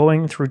about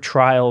going through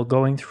trial,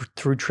 going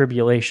through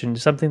tribulation,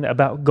 something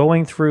about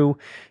going through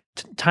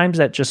times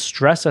that just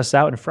stress us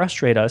out and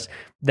frustrate us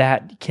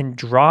that can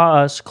draw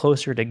us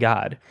closer to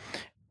God.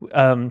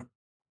 The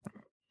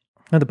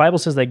Bible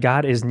says that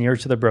God is near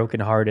to the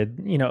brokenhearted,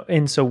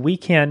 and so we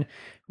can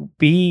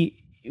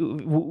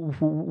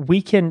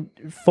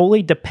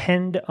fully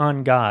depend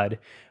on God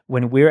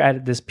when we're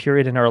at this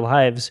period in our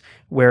lives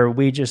where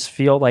we just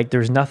feel like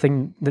there's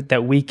nothing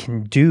that we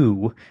can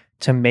do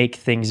to make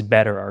things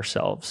better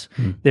ourselves.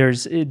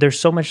 There's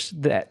so much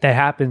that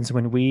happens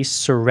when we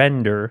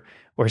surrender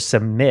or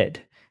submit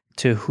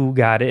to who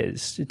God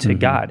is, to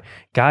God.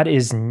 God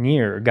is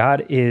near.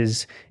 God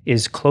is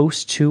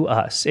close to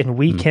us, and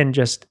we can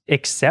just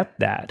accept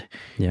that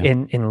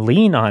and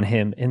lean on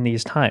Him in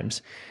these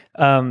times.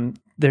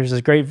 There's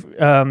this great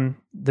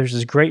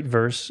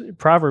verse,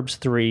 Proverbs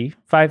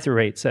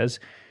 3:5-8 says,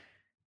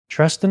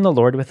 "Trust in the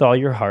Lord with all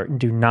your heart and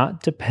do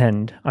not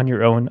depend on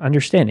your own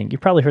understanding."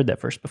 You've probably heard that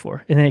verse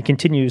before. And then it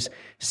continues,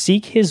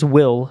 "Seek His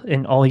will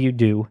in all you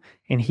do,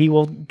 and He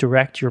will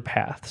direct your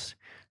paths.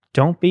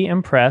 Don't be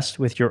impressed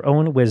with your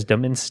own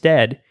wisdom.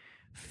 Instead,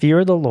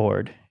 fear the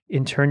Lord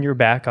and turn your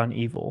back on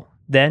evil.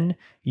 Then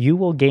you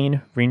will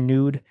gain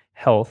renewed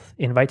health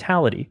and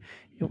vitality."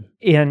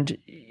 And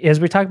as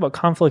we talk about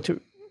conflict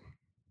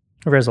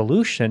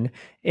resolution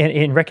and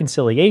in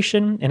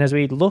reconciliation, and as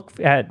we look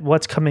at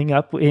what's coming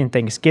up in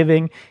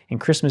Thanksgiving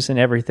and Christmas and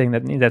everything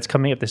that's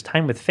coming up this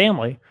time with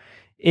family,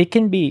 it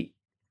can be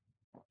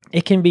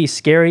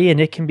scary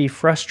and it can be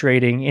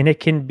frustrating and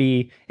it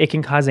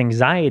can cause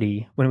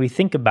anxiety when we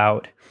think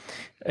about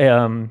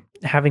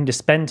having to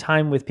spend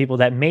time with people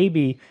that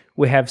maybe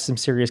we have some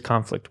serious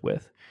conflict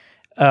with.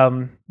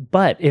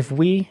 But if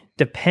we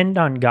depend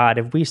on God,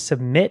 if we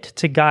submit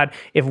to God,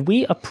 if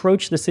we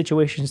approach the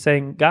situation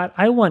saying, "God,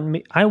 I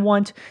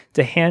want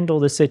to handle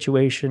the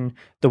situation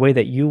the way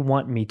that you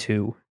want me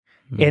to,"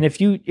 And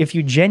if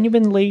you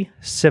genuinely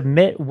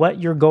submit what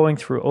you're going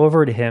through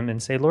over to him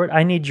and say, Lord,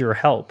 I need your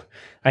help.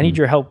 I need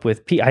your help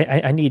with peace.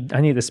 I need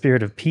the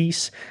spirit of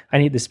peace. I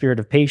need the spirit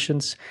of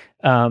patience.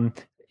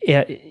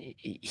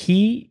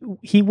 He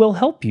will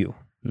help you.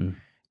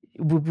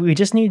 We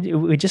just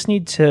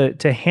need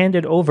to hand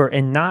it over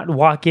and not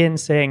walk in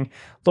saying,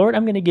 Lord,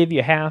 I'm going to give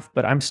you half,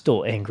 but I'm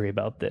still angry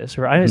about this,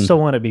 or I still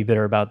want to be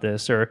bitter about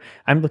this, or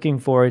I'm looking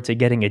forward to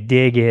getting a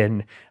dig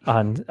in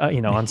on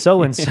on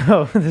so and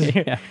so.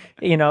 But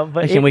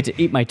I can't wait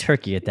to eat my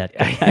turkey at that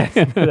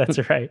time.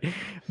 That's right.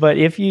 But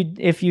if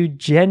you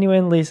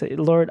genuinely say,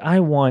 Lord,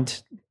 I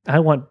want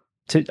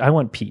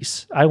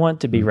peace. I want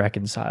to be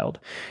reconciled,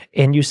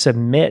 and you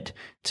submit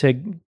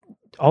to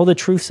all the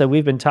truths that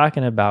we've been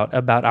talking about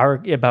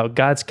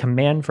God's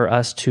command for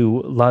us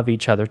to love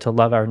each other, to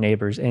love our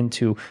neighbors, and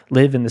to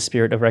live in the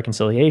spirit of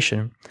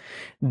reconciliation,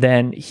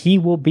 then he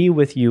will be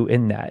with you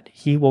in that.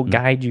 He will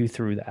guide you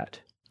through that.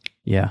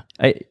 Yeah.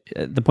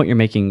 The point you're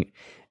making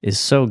is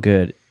so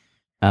good.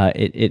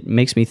 It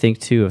makes me think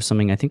too of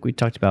something I think we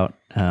talked about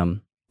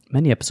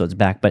many episodes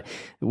back, but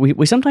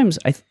we sometimes,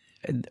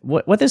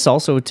 what this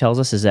also tells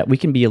us is that we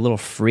can be a little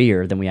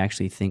freer than we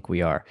actually think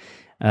we are.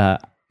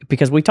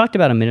 Because we talked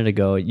about a minute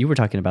ago, you were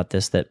talking about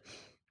this, that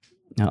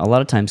a lot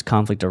of times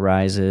conflict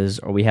arises,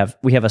 or we have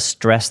a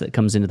stress that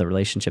comes into the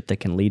relationship that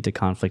can lead to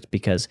conflict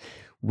because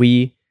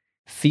we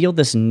feel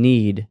this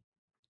need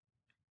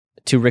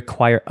to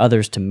require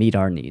others to meet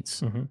our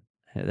needs.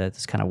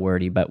 That's kind of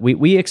wordy, but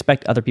we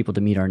expect other people to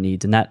meet our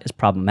needs, and that is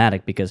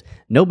problematic because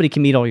nobody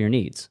can meet all your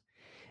needs.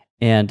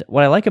 And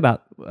what I like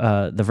about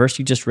the verse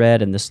you just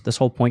read and this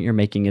whole point you're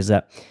making is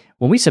that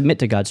when we submit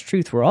to God's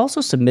truth, we're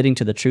also submitting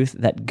to the truth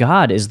that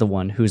God is the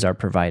one who's our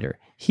provider.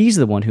 He's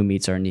the one who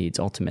meets our needs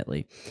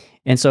ultimately.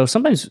 And so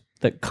sometimes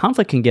the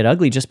conflict can get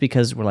ugly just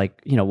because we're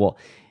like,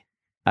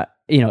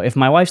 if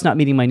my wife's not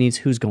meeting my needs,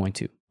 who's going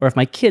to? Or if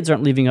my kids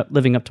aren't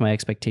living up to my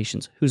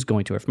expectations, who's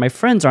going to? Or if my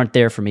friends aren't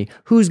there for me,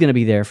 who's going to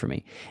be there for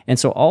me? And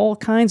so all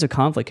kinds of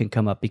conflict can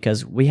come up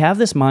because we have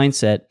this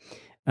mindset.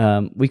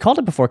 We called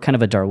it before kind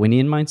of a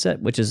Darwinian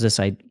mindset, which is it's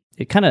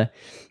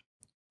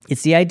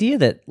the idea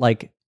that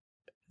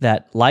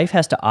that life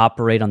has to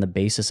operate on the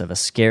basis of a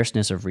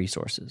scarceness of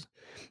resources.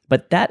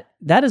 But that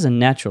is a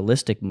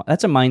naturalistic,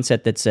 that's a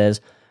mindset that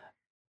says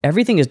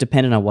everything is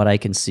dependent on what I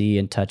can see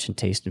and touch and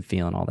taste and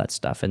feel and all that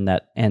stuff. And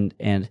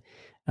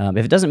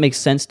if it doesn't make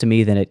sense to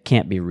me, then it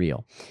can't be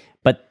real.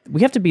 But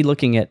we have to be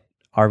looking at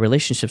our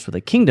relationships with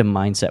a kingdom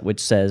mindset, which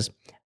says,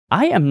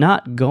 I am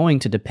not going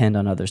to depend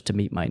on others to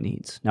meet my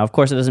needs. Now, of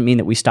course, it doesn't mean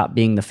that we stop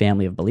being the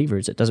family of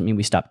believers. It doesn't mean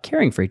we stop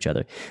caring for each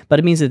other. But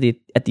it means that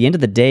at the end of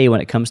the day,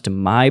 when it comes to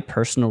my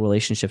personal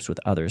relationships with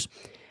others,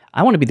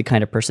 I want to be the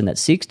kind of person that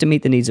seeks to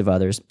meet the needs of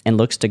others and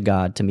looks to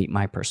God to meet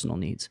my personal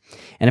needs.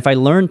 And if I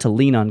learn to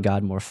lean on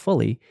God more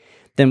fully,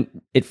 then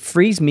it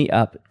frees me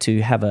up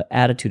to have an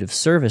attitude of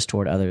service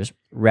toward others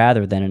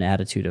rather than an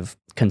attitude of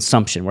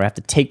consumption where I have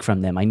to take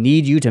from them. I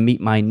need you to meet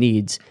my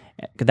needs.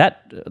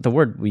 The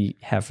word we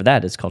have for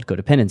that is called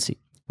codependency.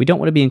 We don't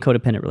want to be in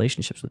codependent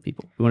relationships with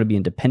people. We want to be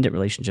in dependent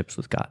relationships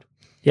with God.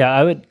 Yeah,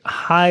 I would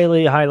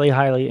highly, highly,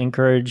 highly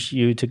encourage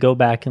you to go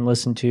back and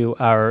listen to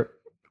our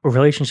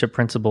Relationship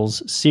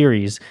Principles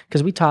series,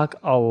 because we talk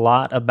a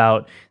lot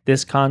about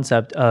this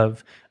concept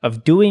of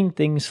doing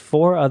things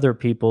for other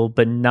people,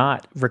 but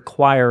not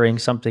requiring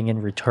something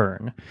in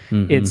return.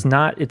 It's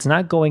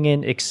not going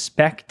in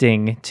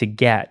expecting to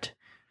get,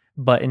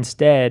 but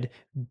instead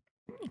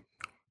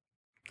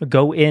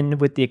go in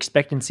with the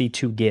expectancy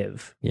to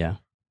give. Yeah.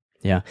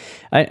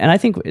 I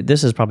think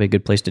this is probably a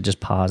good place to just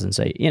pause and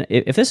say,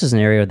 if this is an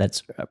area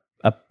that's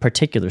a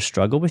particular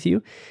struggle with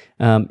you,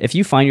 if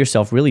you find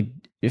yourself really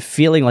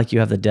feeling like you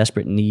have the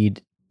desperate need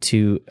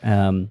to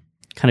kind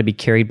of be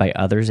carried by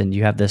others, and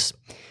you have this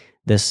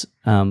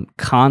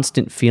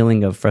constant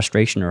feeling of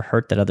frustration or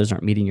hurt that others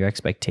aren't meeting your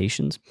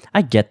expectations,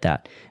 I get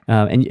that,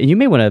 and you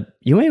may want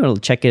to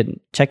check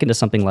into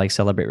something like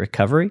Celebrate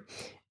Recovery.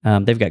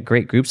 They've got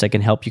great groups that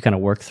can help you kind of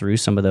work through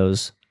some of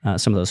those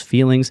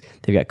feelings.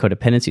 They've got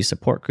codependency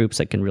support groups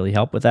that can really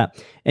help with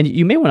that. And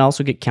you may want to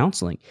also get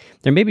counseling.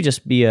 There may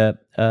just be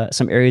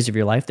some areas of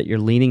your life that you're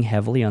leaning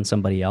heavily on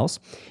somebody else,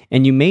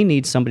 and you may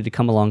need somebody to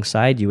come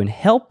alongside you and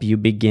help you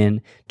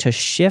begin to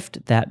shift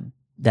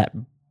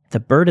the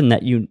burden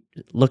that you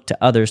look to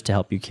others to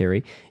help you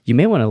carry. You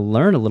may want to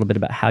learn a little bit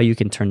about how you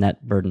can turn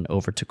that burden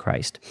over to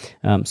Christ.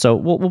 So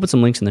we'll put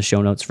some links in the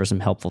show notes for some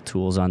helpful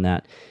tools on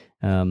that.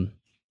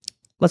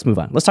 Let's move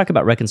on. Let's talk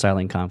about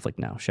reconciling conflict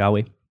now, shall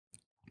we?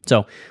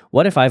 So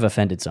what if I've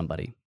offended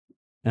somebody?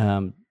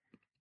 And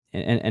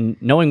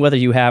knowing whether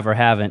you have or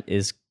haven't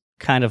is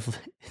kind of,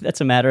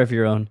 that's a matter of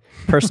your own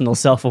personal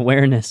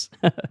self-awareness.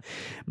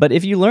 But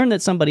if you learn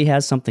that somebody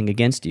has something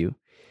against you,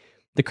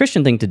 the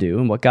Christian thing to do,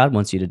 and what God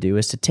wants you to do,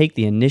 is to take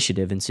the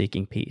initiative in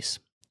seeking peace.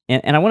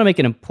 And I want to make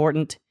an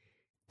important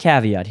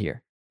caveat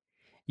here.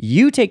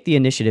 You take the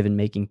initiative in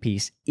making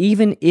peace,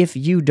 even if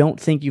you don't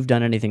think you've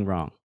done anything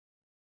wrong.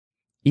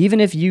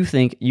 Even if you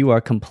think you are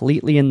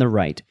completely in the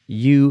right,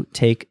 you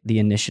take the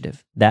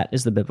initiative. That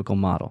is the biblical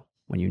model.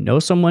 When you know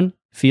someone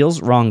feels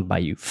wronged by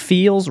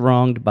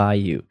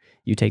you,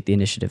 you take the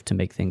initiative to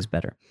make things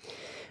better.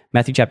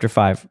 Matthew chapter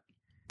 5,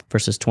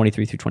 verses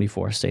 23 through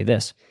 24 say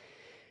this: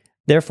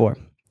 "Therefore,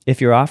 if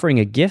you're offering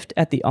a gift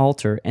at the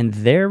altar and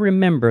there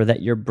remember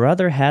that your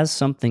brother has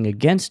something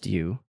against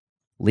you,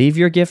 leave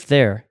your gift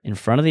there in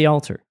front of the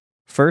altar.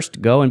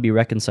 First, go and be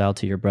reconciled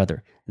to your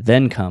brother.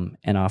 Then come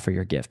and offer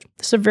your gift."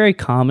 This is a very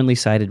commonly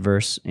cited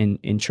verse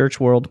in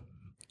church world.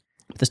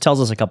 This tells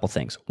us a couple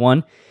things.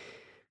 One,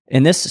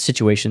 in this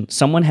situation,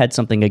 someone had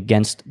something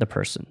against the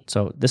person.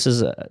 So this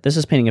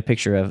is painting a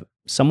picture of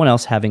someone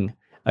else having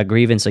a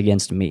grievance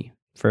against me,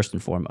 first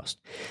and foremost.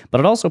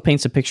 But it also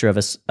paints a picture of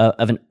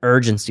an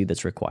urgency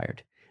that's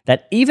required.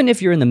 That even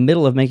if you're in the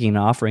middle of making an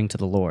offering to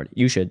the Lord,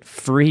 you should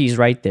freeze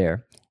right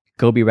there,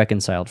 go be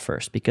reconciled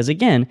first. Because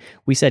again,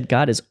 we said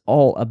God is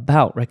all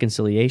about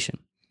reconciliation.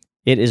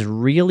 It is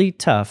really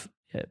tough.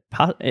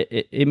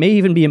 It may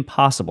even be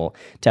impossible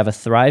to have a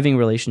thriving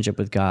relationship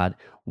with God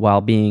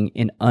while being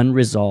in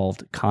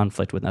unresolved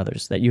conflict with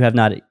others that you have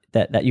not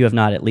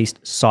at least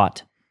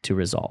sought to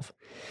resolve.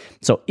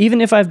 So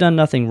even if I've done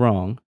nothing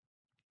wrong,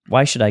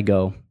 why should I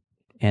go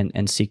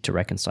and seek to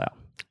reconcile?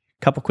 A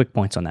couple quick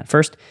points on that.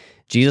 First,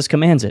 Jesus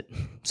commands it.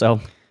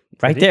 So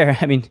there,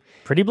 I mean,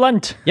 pretty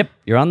blunt. Yep,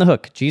 you're on the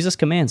hook. Jesus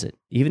commands it,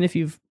 even if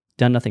you've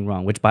done nothing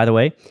wrong, which, by the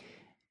way,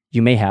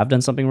 you may have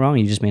done something wrong,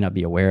 you just may not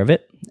be aware of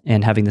it,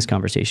 and having this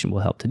conversation will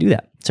help to do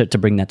that, to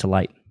bring that to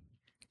light.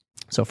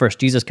 So first,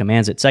 Jesus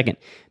commands it. Second,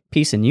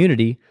 peace and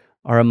unity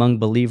are among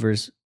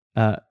believers.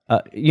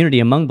 Unity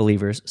among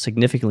believers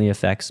significantly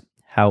affects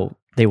how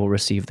they will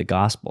receive the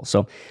gospel.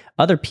 So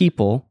other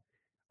people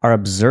are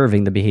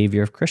observing the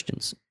behavior of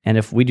Christians. And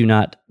if we do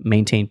not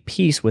maintain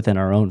peace within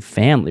our own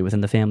family,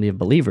 within the family of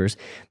believers,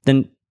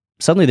 then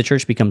suddenly the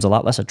church becomes a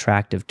lot less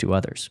attractive to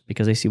others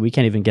because they see we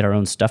can't even get our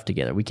own stuff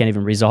together. We can't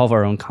even resolve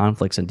our own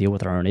conflicts and deal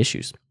with our own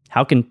issues.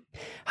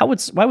 Why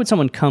would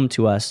someone come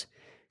to us,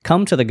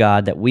 come to the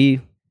God that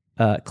we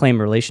claim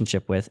a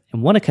relationship with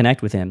and want to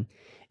connect with him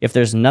if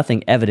there's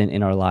nothing evident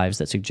in our lives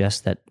that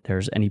suggests that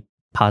there's any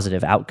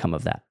positive outcome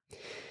of that?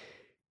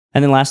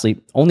 And then lastly,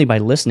 only by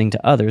listening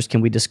to others can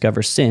we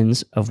discover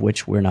sins of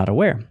which we're not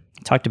aware.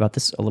 I talked about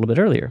this a little bit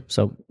earlier.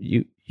 So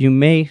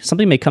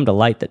something may come to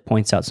light that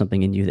points out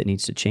something in you that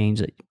needs to change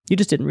that you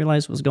just didn't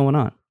realize was going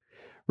on.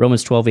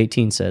 Romans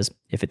 12:18 says,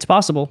 "If it's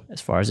possible, as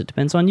far as it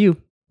depends on you,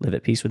 live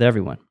at peace with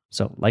everyone."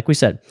 So like we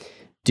said,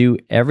 do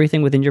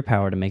everything within your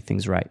power to make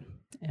things right.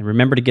 And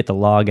remember to get the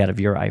log out of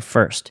your eye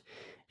first.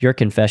 Your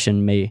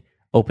confession may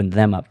open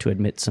them up to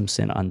admit some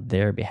sin on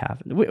their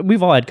behalf.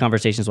 We've all had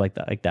conversations like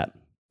that.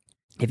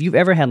 If you've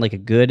ever had like a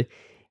good,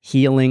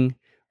 healing,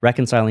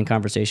 reconciling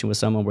conversation with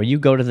someone where you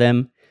go to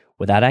them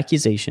without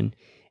accusation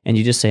and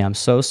you just say, "I'm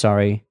so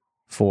sorry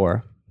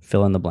for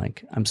fill in the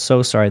blank. I'm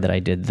so sorry that I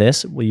did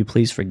this. Will you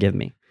please forgive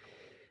me?"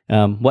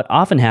 What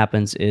often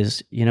happens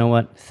is, you know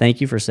what?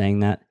 Thank you for saying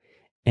that.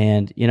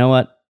 And you know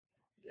what?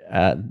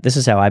 This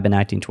is how I've been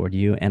acting toward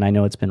you, and I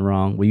know it's been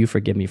wrong. Will you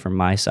forgive me from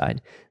my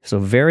side? So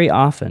very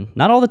often,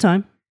 not all the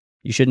time,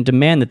 you shouldn't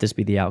demand that this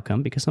be the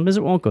outcome because sometimes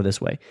it won't go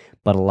this way.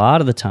 But a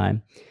lot of the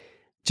time,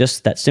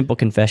 just that simple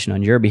confession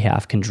on your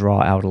behalf can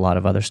draw out a lot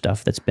of other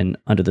stuff that's been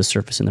under the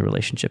surface in the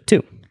relationship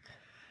too.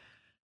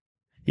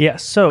 Yeah.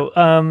 So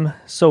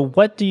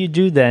what do you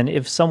do then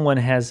if someone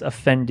has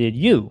offended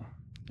you?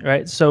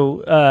 Right.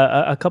 So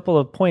a couple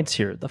of points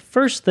here. The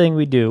first thing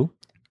we do,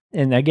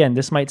 and again,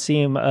 this might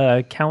seem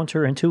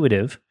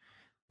counterintuitive,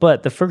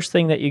 but the first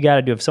thing that you got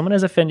to do if someone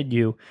has offended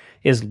you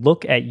is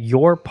look at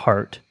your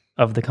part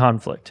of the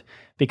conflict,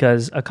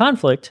 because a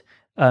conflict,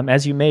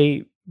 as you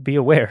may be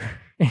aware,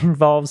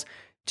 involves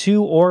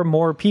two or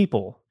more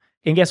people.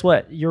 And guess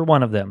what? You're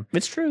one of them.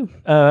 It's true.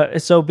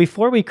 So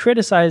before we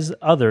criticize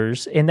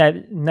others, and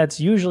that's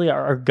usually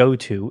our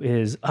go-to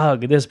is,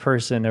 ugh, this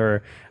person,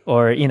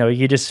 or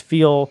you just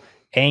feel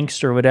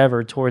angst or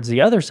whatever towards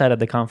the other side of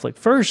the conflict.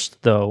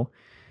 First, though,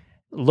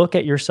 look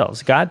at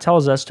yourselves. God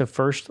tells us to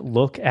first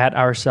look at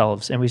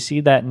ourselves, and we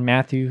see that in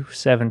Matthew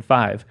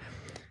 7:5.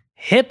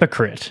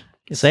 Hypocrite.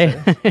 Say,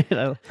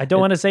 I don't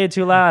want to say it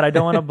too loud. I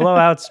don't want to blow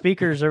out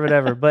speakers or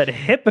whatever, but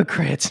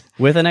hypocrite.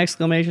 With an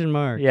exclamation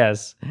mark.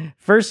 Yes.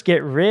 First,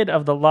 get rid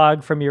of the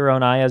log from your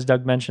own eye, as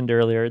Doug mentioned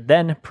earlier.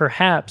 Then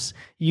perhaps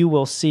you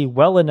will see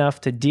well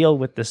enough to deal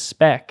with the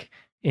speck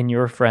in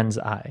your friend's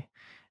eye.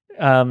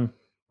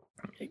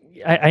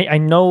 I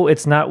know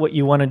it's not what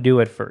you want to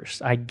do at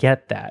first. I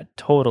get that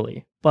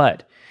totally.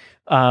 But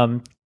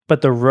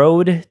the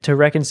road to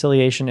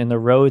reconciliation and the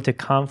road to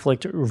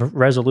conflict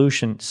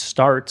resolution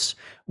starts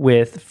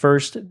with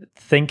first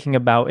thinking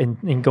about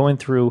and going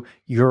through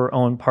your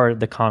own part of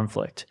the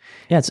conflict.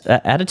 Yeah, it's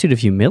an attitude of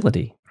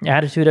humility.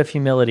 Attitude of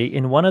humility.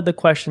 And one of the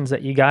questions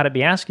that you got to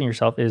be asking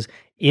yourself is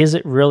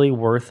it really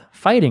worth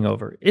fighting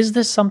over? Is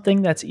this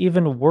something that's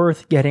even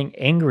worth getting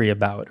angry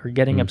about or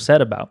getting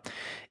upset about?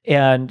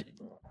 And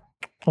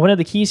one of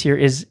the keys here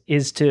is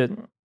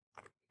to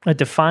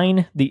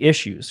define the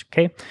issues,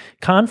 okay?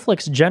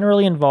 Conflicts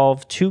generally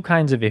involve two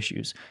kinds of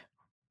issues.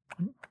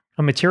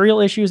 material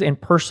issues and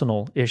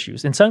personal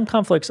issues. In some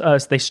conflicts,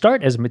 they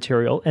start as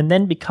material and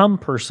then become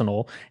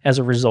personal as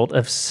a result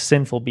of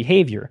sinful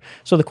behavior.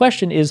 So the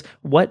question is,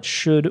 what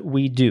should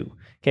we do?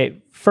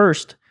 Okay,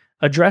 first,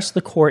 address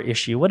the core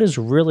issue. What is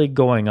really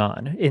going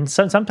on? And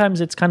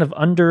sometimes it's kind of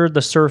under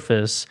the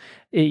surface.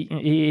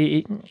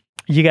 You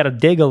got to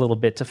dig a little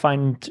bit to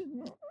find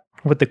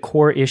what the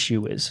core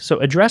issue is. So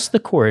address the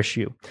core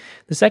issue.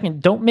 The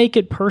second, don't make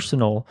it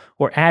personal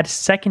or add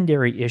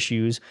secondary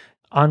issues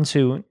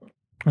onto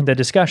the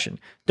discussion.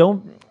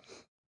 Don't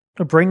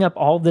bring up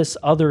all this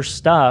other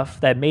stuff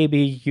that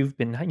maybe you've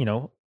been,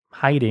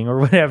 hiding or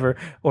whatever,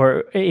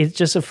 or it's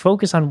just a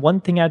focus on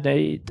one thing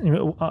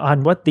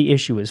on what the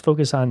issue is.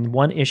 Focus on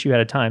one issue at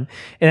a time,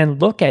 and then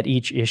look at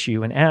each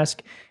issue and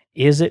ask,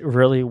 is it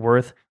really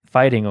worth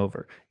fighting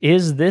over?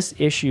 Is this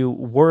issue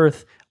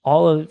worth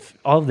all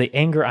of the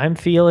anger I'm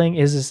feeling?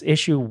 Is this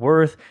issue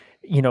worth,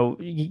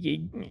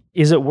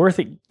 is it worth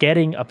it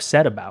getting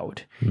upset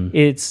about?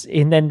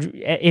 And then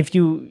if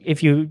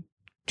you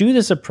do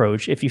this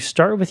approach, if you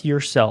start with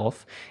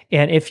yourself,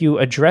 and if you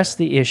address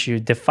the issue,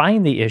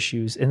 define the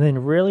issues, and then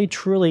really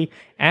truly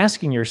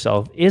asking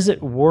yourself, is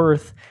it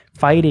worth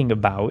fighting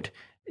about?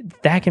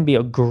 That can be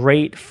a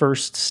great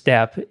first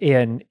step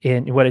in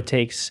what it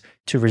takes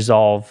to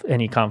resolve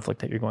any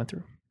conflict that you're going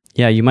through.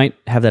 Yeah, you might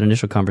have that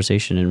initial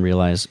conversation and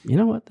realize, you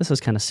know what, this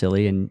is kind of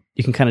silly, and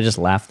you can kind of just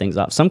laugh things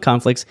off. Some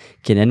conflicts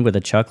can end with a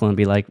chuckle and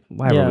be like,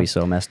 why were we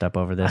so messed up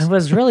over this? I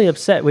was really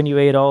upset when you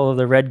ate all of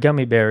the red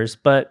gummy bears,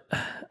 but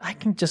I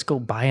can just go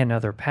buy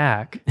another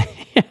pack.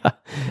 Yeah.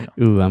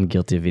 Ooh, I'm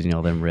guilty of eating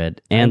all them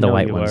red and the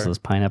white ones, those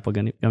pineapple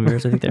gummy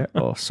bears, I think they're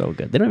so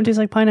good. They don't even taste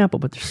like pineapple,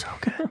 but they're so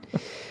good.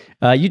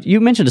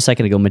 You mentioned a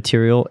second ago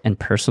material and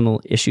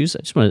personal issues. I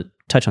just want to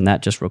touch on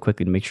that just real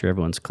quickly to make sure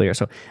everyone's clear.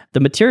 So the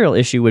material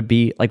issue would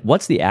be like,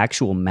 what's the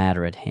actual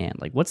matter at hand?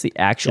 Like, what's the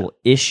actual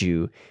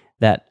issue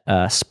that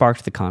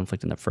sparked the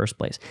conflict in the first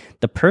place?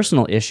 The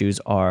personal issues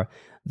are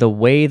the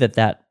way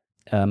that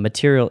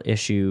material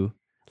issue,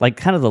 like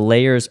kind of the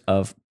layers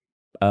of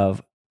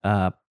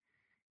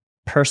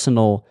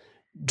personal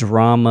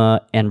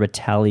drama and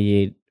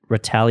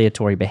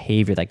retaliatory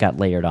behavior that got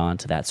layered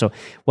onto that. So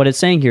what it's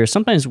saying here is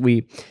sometimes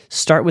we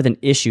start with an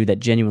issue that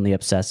genuinely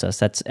upsets us.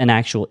 That's an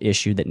actual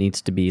issue that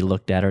needs to be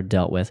looked at or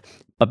dealt with.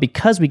 But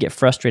because we get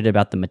frustrated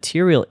about the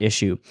material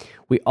issue,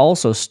 we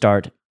also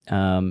start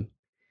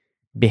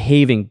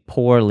behaving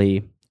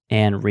poorly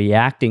and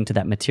reacting to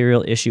that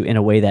material issue in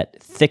a way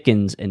that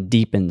thickens and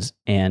deepens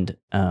and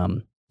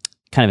kind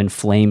of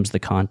inflames the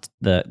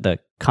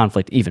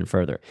conflict even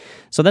further.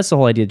 So that's the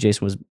whole idea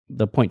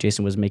the point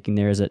Jason was making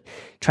there, is that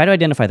try to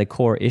identify the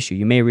core issue.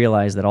 You may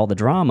realize that all the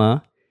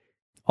drama,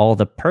 all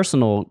the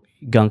personal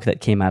gunk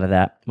that came out of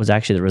that was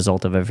actually the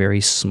result of a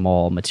very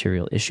small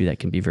material issue that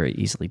can be very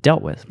easily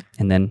dealt with.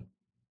 And then,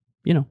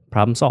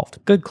 problem solved.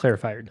 Good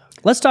clarifier, Doug.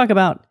 Let's talk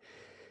about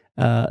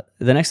the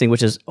next thing,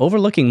 which is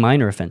overlooking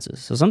minor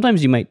offenses. So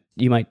sometimes you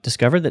might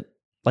discover that,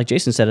 like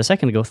Jason said a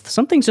second ago,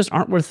 some things just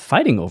aren't worth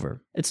fighting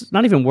over. It's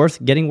not even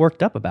worth getting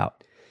worked up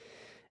about.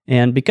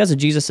 And because of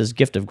Jesus'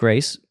 gift of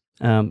grace,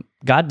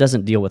 God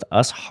doesn't deal with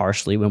us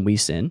harshly when we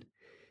sin.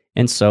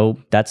 And so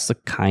that's the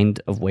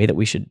kind of way that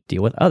we should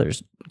deal with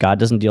others. God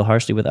doesn't deal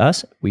harshly with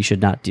us. We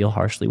should not deal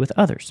harshly with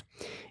others.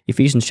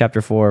 Ephesians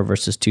chapter 4,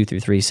 verses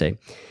 2-3 say,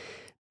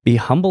 be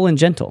humble and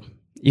gentle.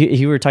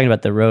 You were talking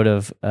about the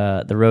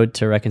road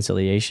to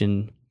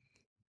reconciliation,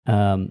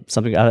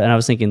 something, and I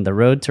was thinking the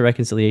road to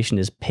reconciliation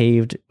is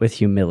paved with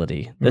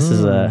humility. This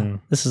is a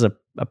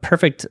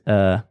perfect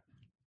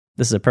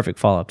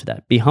follow-up to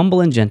that. Be humble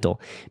and gentle.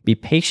 Be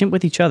patient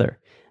with each other,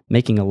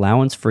 making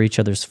allowance for each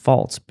other's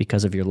faults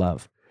because of your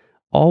love.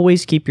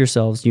 Always keep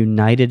yourselves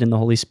united in the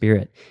Holy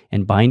Spirit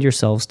and bind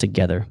yourselves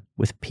together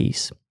with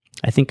peace.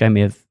 I think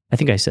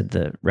I said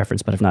the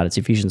reference, but if not, it's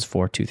Ephesians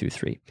 4,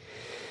 2-3.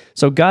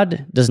 So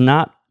God does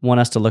not want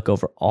us to look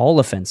over all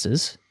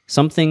offenses.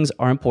 Some things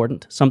are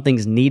important. Some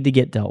things need to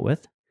get dealt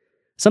with.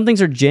 Some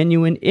things are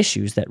genuine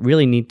issues that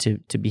really need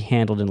to be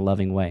handled in a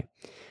loving way.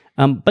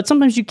 But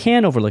sometimes you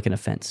can overlook an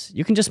offense.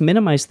 You can just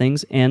minimize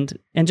things and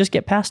just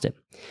get past it.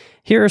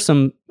 Here are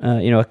some,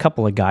 a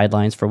couple of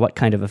guidelines for what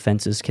kind of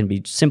offenses can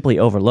be simply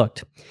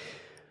overlooked.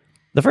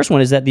 The first one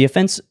is that the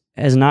offense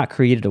has not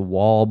created a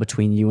wall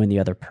between you and the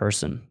other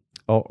person.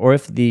 Or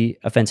if the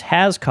offense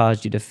has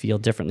caused you to feel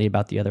differently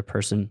about the other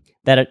person,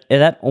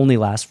 that only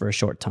lasts for a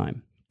short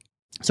time.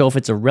 So if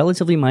it's a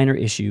relatively minor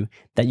issue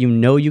that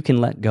you can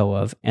let go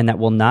of and that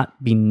will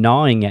not be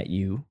gnawing at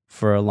you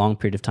for a long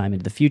period of time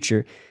into the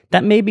future,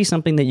 that may be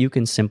something that you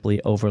can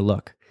simply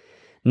overlook.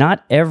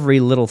 Not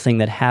every little thing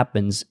that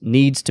happens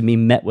needs to be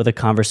met with a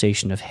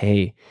conversation of,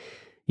 hey,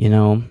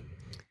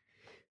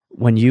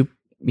 when you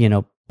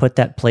put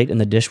that plate in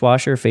the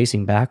dishwasher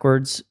facing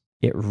backwards,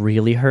 it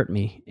really hurt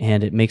me,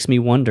 and it makes me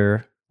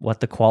wonder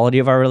what the quality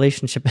of our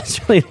relationship is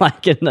really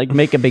like, and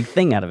make a big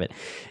thing out of it.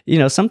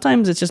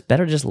 Sometimes it's just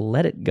better to just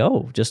let it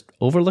go. Just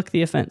overlook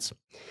the offense.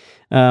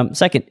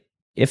 Second,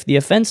 if the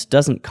offense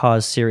doesn't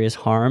cause serious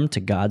harm to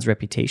God's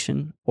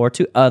reputation or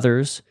to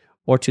others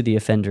or to the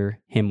offender,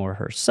 him or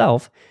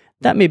herself,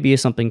 that may be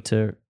something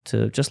to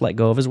just let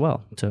go of as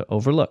well, to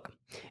overlook.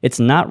 It's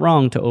not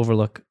wrong to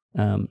overlook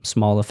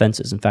small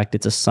offenses. In fact,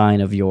 it's a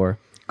sign of your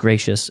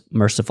gracious,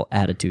 merciful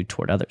attitude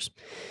toward others.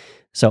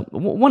 So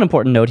one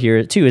important note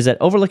here, too, is that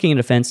overlooking an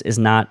offense is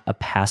not a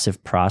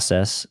passive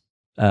process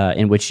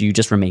in which you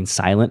just remain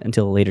silent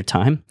until a later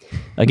time.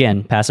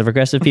 Again,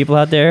 passive-aggressive people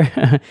out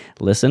there,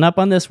 listen up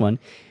on this one.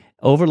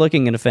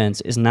 Overlooking an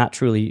offense is not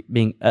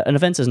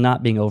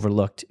being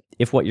overlooked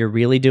if what you're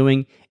really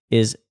doing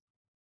is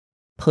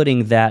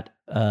putting that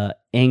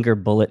anger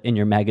bullet in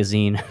your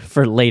magazine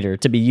for later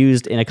to be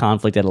used in a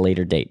conflict at a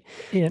later date.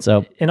 Yeah,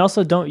 and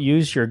also don't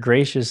use your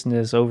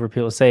graciousness over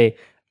people. Say,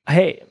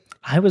 hey,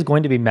 I was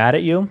going to be mad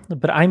at you,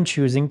 but I'm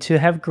choosing to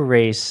have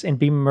grace and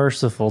be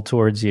merciful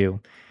towards you.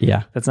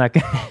 Yeah. That's not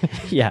good.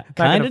 Yeah,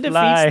 kind of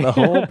defeats the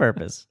whole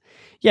purpose.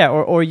 Yeah,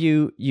 or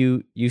you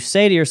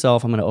say to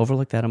yourself, I'm going to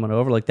overlook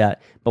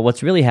that. But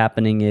what's really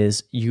happening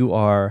is you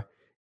are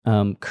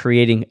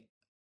creating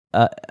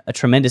a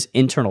tremendous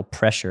internal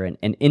pressure and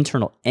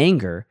internal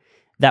anger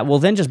that will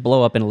then just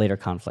blow up in a later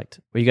conflict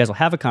where you guys will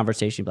have a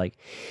conversation like,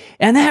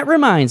 and that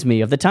reminds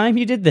me of the time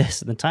you did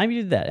this and the time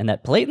you did that and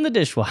that plate in the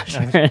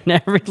dishwasher and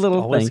every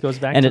little always thing. Goes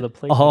back and to the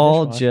plate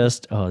all in the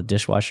dishwasher.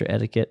 Dishwasher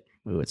etiquette.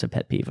 Ooh, it's a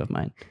pet peeve of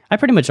mine. I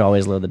pretty much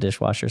always load the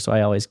dishwasher, so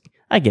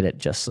I get it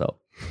just so.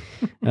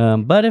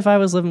 But if I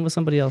was living with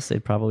somebody else,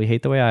 they'd probably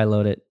hate the way I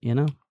load it, you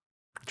know?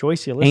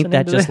 Joyce, you listening Ain't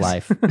that to just this?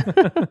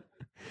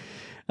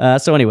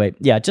 life? So anyway,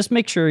 yeah, just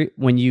make sure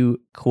when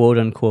you quote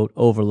unquote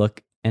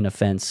overlook an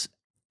offense,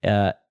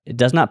 it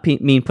does not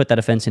mean put that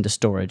offense into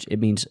storage. It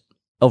means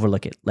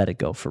overlook it, let it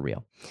go for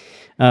real.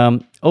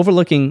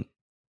 Overlooking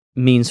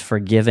means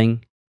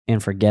forgiving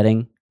and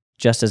forgetting,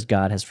 just as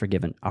God has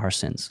forgiven our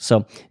sins.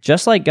 So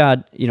just like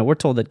God, we're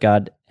told that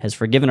God has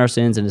forgiven our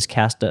sins and has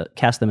cast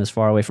them as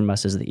far away from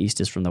us as the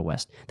east is from the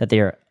west, that they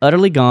are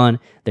utterly gone.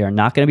 They are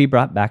not going to be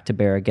brought back to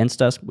bear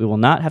against us. We will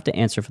not have to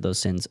answer for those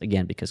sins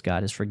again because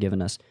God has forgiven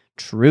us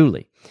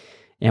truly.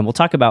 And we'll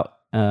talk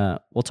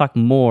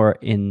more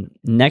in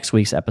next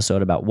week's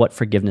episode about what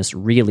forgiveness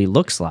really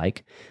looks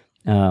like,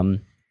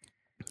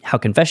 how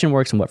confession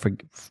works, and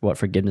what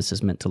forgiveness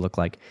is meant to look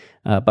like.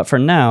 But for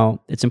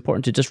now, it's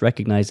important to just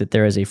recognize that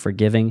there is a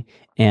forgiving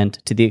and,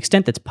 to the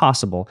extent that's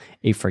possible,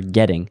 a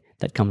forgetting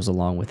that comes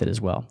along with it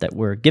as well, that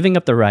we're giving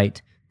up the right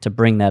to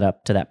bring that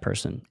up to that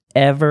person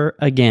ever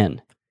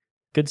again.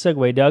 Good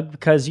segue, Doug,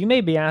 because you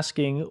may be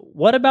asking,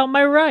 what about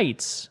my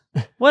rights?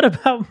 What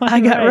about my I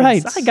got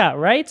rights. I got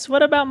rights.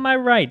 What about my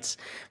rights?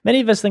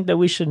 Many of us think that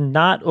we should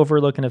not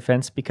overlook an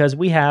offense because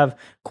we have,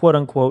 quote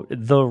unquote,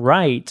 the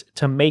right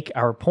to make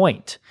our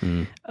point.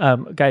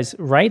 Guys,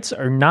 rights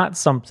are not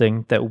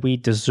something that we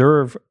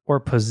deserve or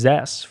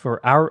possess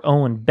for our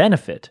own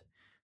benefit.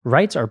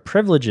 Rights are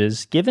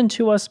privileges given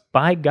to us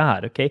by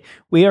God, okay?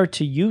 We are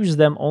to use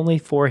them only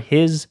for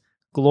His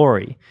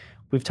glory.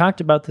 We've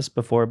talked about this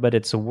before, but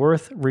it's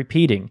worth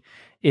repeating,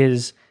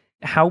 is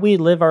how we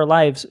live our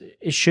lives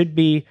should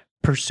be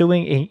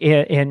pursuing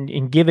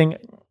and giving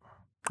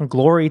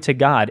glory to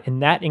God.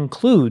 And that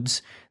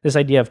includes this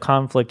idea of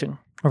conflict and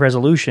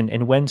resolution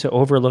and when to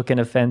overlook an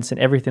offense and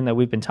everything that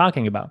we've been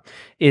talking about,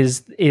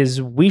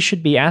 is we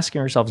should be asking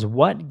ourselves,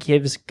 what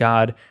gives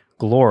God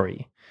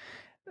glory?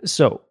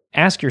 So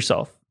ask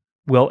yourself,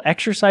 will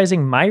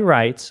exercising my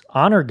rights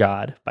honor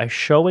God by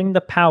showing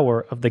the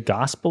power of the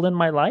gospel in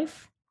my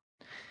life?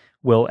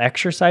 Will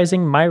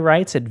exercising my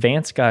rights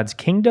advance God's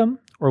kingdom,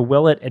 or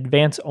will it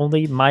advance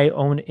only my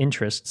own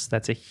interests?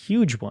 That's a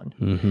huge one.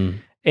 Mm-hmm.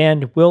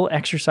 And will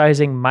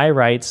exercising my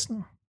rights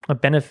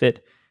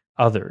benefit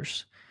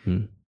others?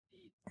 Mm.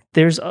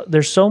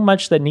 There's so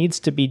much that needs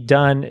to be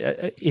done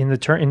in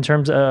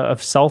terms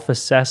of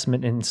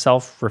self-assessment and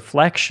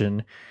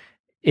self-reflection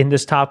in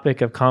this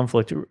topic of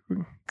conflict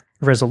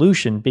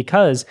resolution,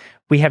 because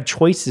we have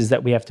choices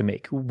that we have to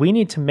make. We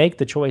need to make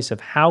the choice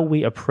of how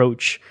we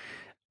approach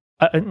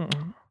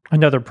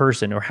another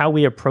person or how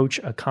we approach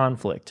a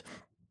conflict.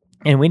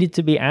 And we need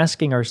to be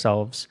asking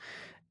ourselves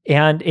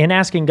and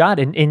asking God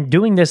and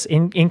doing this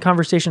in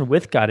conversation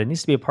with God. It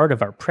needs to be a part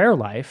of our prayer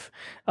life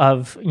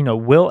of,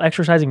 will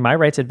exercising my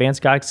rights advance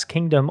God's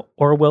kingdom,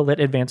 or will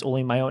it advance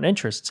only my own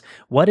interests?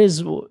 What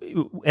is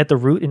at the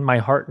root in my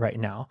heart right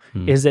now?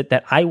 Is it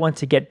that I want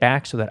to get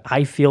back so that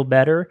I feel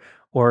better?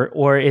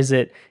 Or is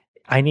it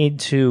I need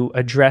to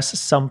address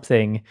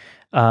something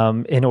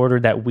in order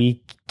that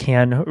we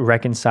can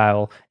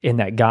reconcile and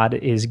that God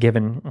is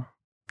given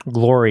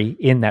glory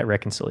in that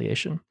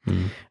reconciliation?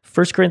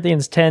 1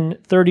 Corinthians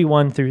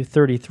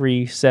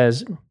 10:31-33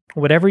 says,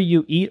 whatever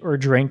you eat or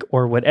drink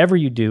or whatever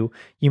you do,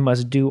 you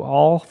must do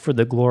all for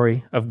the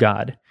glory of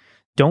God.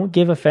 Don't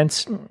give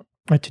offense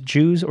to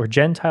Jews or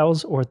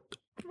Gentiles or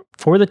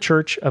for the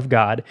church of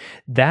God.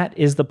 That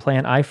is the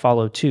plan I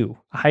follow too.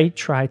 I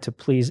try to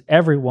please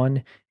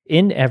everyone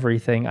in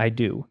everything I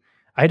do.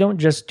 I don't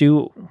just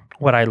do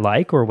what I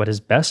like or what is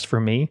best for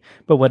me,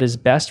 but what is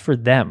best for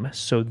them,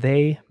 so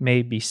they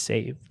may be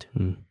saved.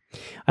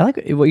 I like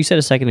what you said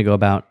a second ago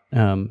about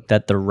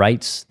that the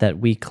rights that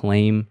we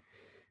claim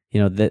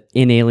the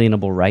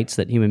inalienable rights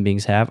that human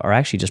beings have are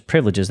actually just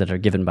privileges that are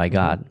given by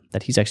God,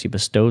 that he's actually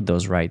bestowed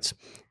those rights.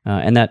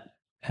 And that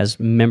as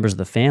members of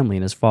the family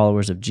and as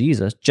followers of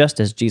Jesus, just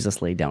as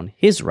Jesus laid down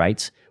his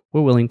rights,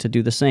 we're willing to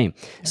do the same.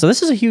 So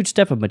this is a huge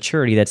step of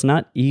maturity that's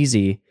not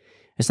easy.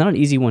 It's not an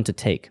easy one to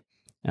take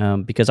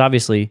because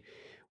obviously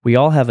we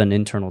all have an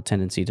internal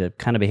tendency to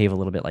kind of behave a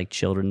little bit like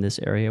children in this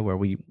area where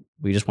we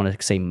just want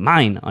to say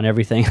mine on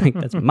everything. Like,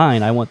 that's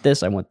mine. I want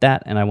this, I want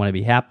that, and I want to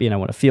be happy and I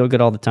want to feel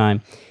good all the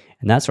time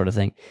and that sort of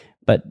thing.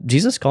 But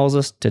Jesus calls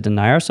us to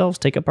deny ourselves,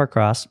 take up our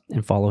cross,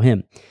 and follow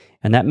him.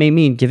 And that may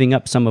mean giving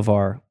up some of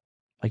our,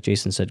 like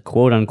Jason said,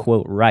 quote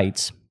unquote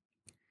rights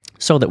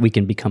so that we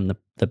can become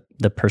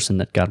the person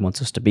that God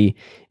wants us to be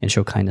and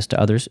show kindness to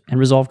others and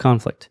resolve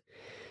conflict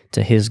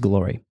to his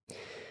glory.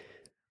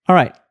 All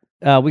right.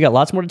 We got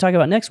lots more to talk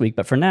about next week,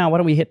 but for now, why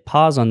don't we hit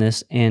pause on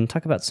this and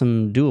talk about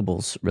some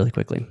doables really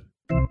quickly.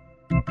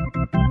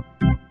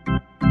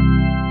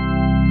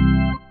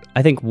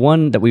 I think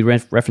one that we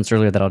referenced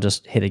earlier that I'll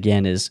just hit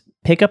again is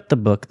pick up the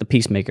book, The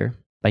Peacemaker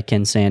by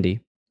Ken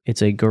Sande.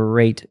 It's a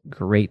great,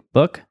 great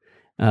book.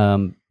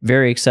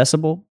 Very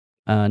accessible,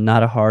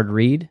 not a hard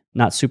read,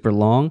 not super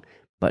long,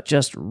 but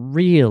just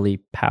really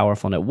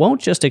powerful. And it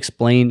won't just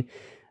explain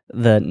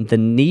the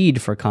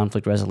need for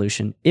conflict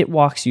resolution. It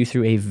walks you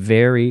through a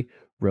very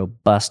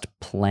robust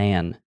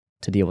plan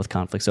to deal with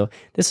conflict. So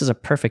this is a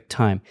perfect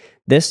time.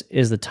 This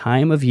is the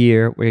time of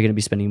year where you're going to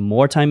be spending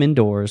more time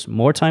indoors,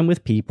 more time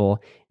with people,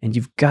 and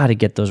you've got to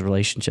get those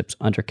relationships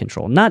under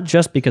control. Not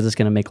just because it's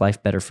going to make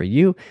life better for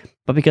you,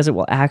 but because it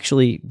will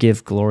actually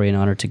give glory and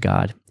honor to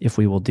God if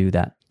we will do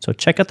that. So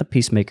check out The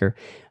Peacemaker.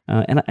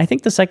 And I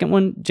think the second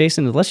one,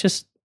 Jason, let's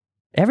just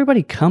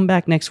everybody come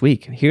back next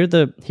week. Hear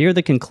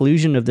the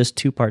conclusion of this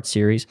 2-part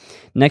series.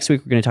 Next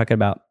week we're going to talk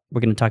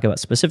about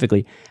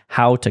specifically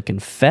how to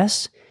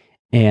confess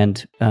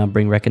and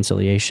bring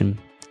reconciliation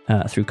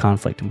through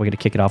conflict. And we're going to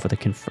kick it off with a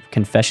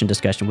confession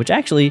discussion, which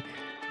actually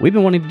we've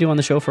been wanting to do on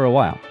the show for a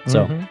while.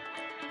 So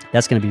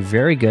that's going to be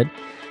very good.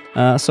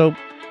 So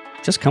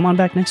just come on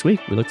back next week.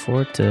 We look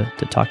forward to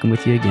talking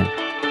with you again.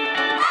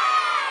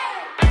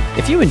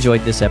 If you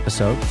enjoyed this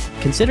episode,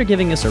 consider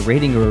giving us a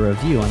rating or a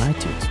review on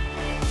iTunes.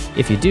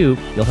 If you do,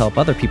 you'll help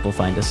other people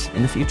find us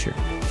in the future.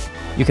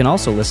 You can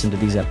also listen to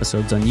these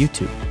episodes on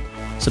YouTube.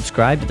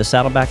 Subscribe to the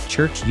Saddleback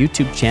Church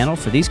YouTube channel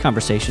for these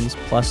conversations,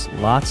 plus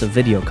lots of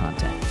video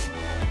content.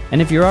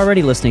 And if you're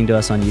already listening to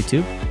us on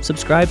YouTube,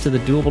 subscribe to the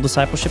Doable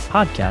Discipleship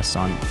Podcasts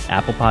on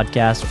Apple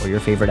Podcasts or your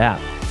favorite app,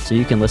 so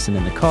you can listen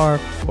in the car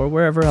or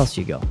wherever else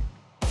you go.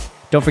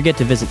 Don't forget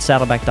to visit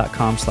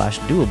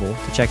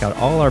saddleback.com/doable to check out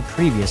all our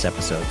previous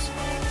episodes.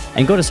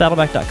 And go to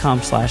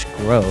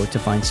saddleback.com/grow to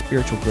find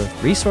spiritual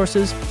growth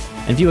resources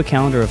and view a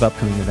calendar of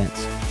upcoming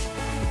events.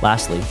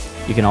 Lastly,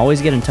 you can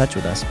always get in touch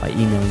with us by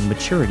emailing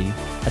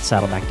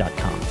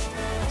maturity@saddleback.com.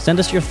 Send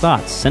us your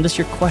thoughts, send us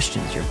your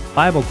questions, your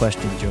Bible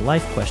questions, your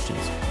life questions,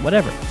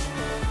 whatever.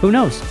 Who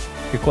knows?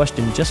 Your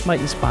question just might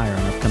inspire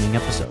an upcoming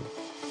episode.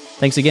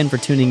 Thanks again for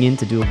tuning in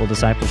to Doable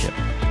Discipleship.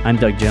 I'm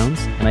Doug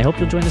Jones, and I hope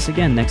you'll join us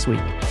again next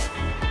week.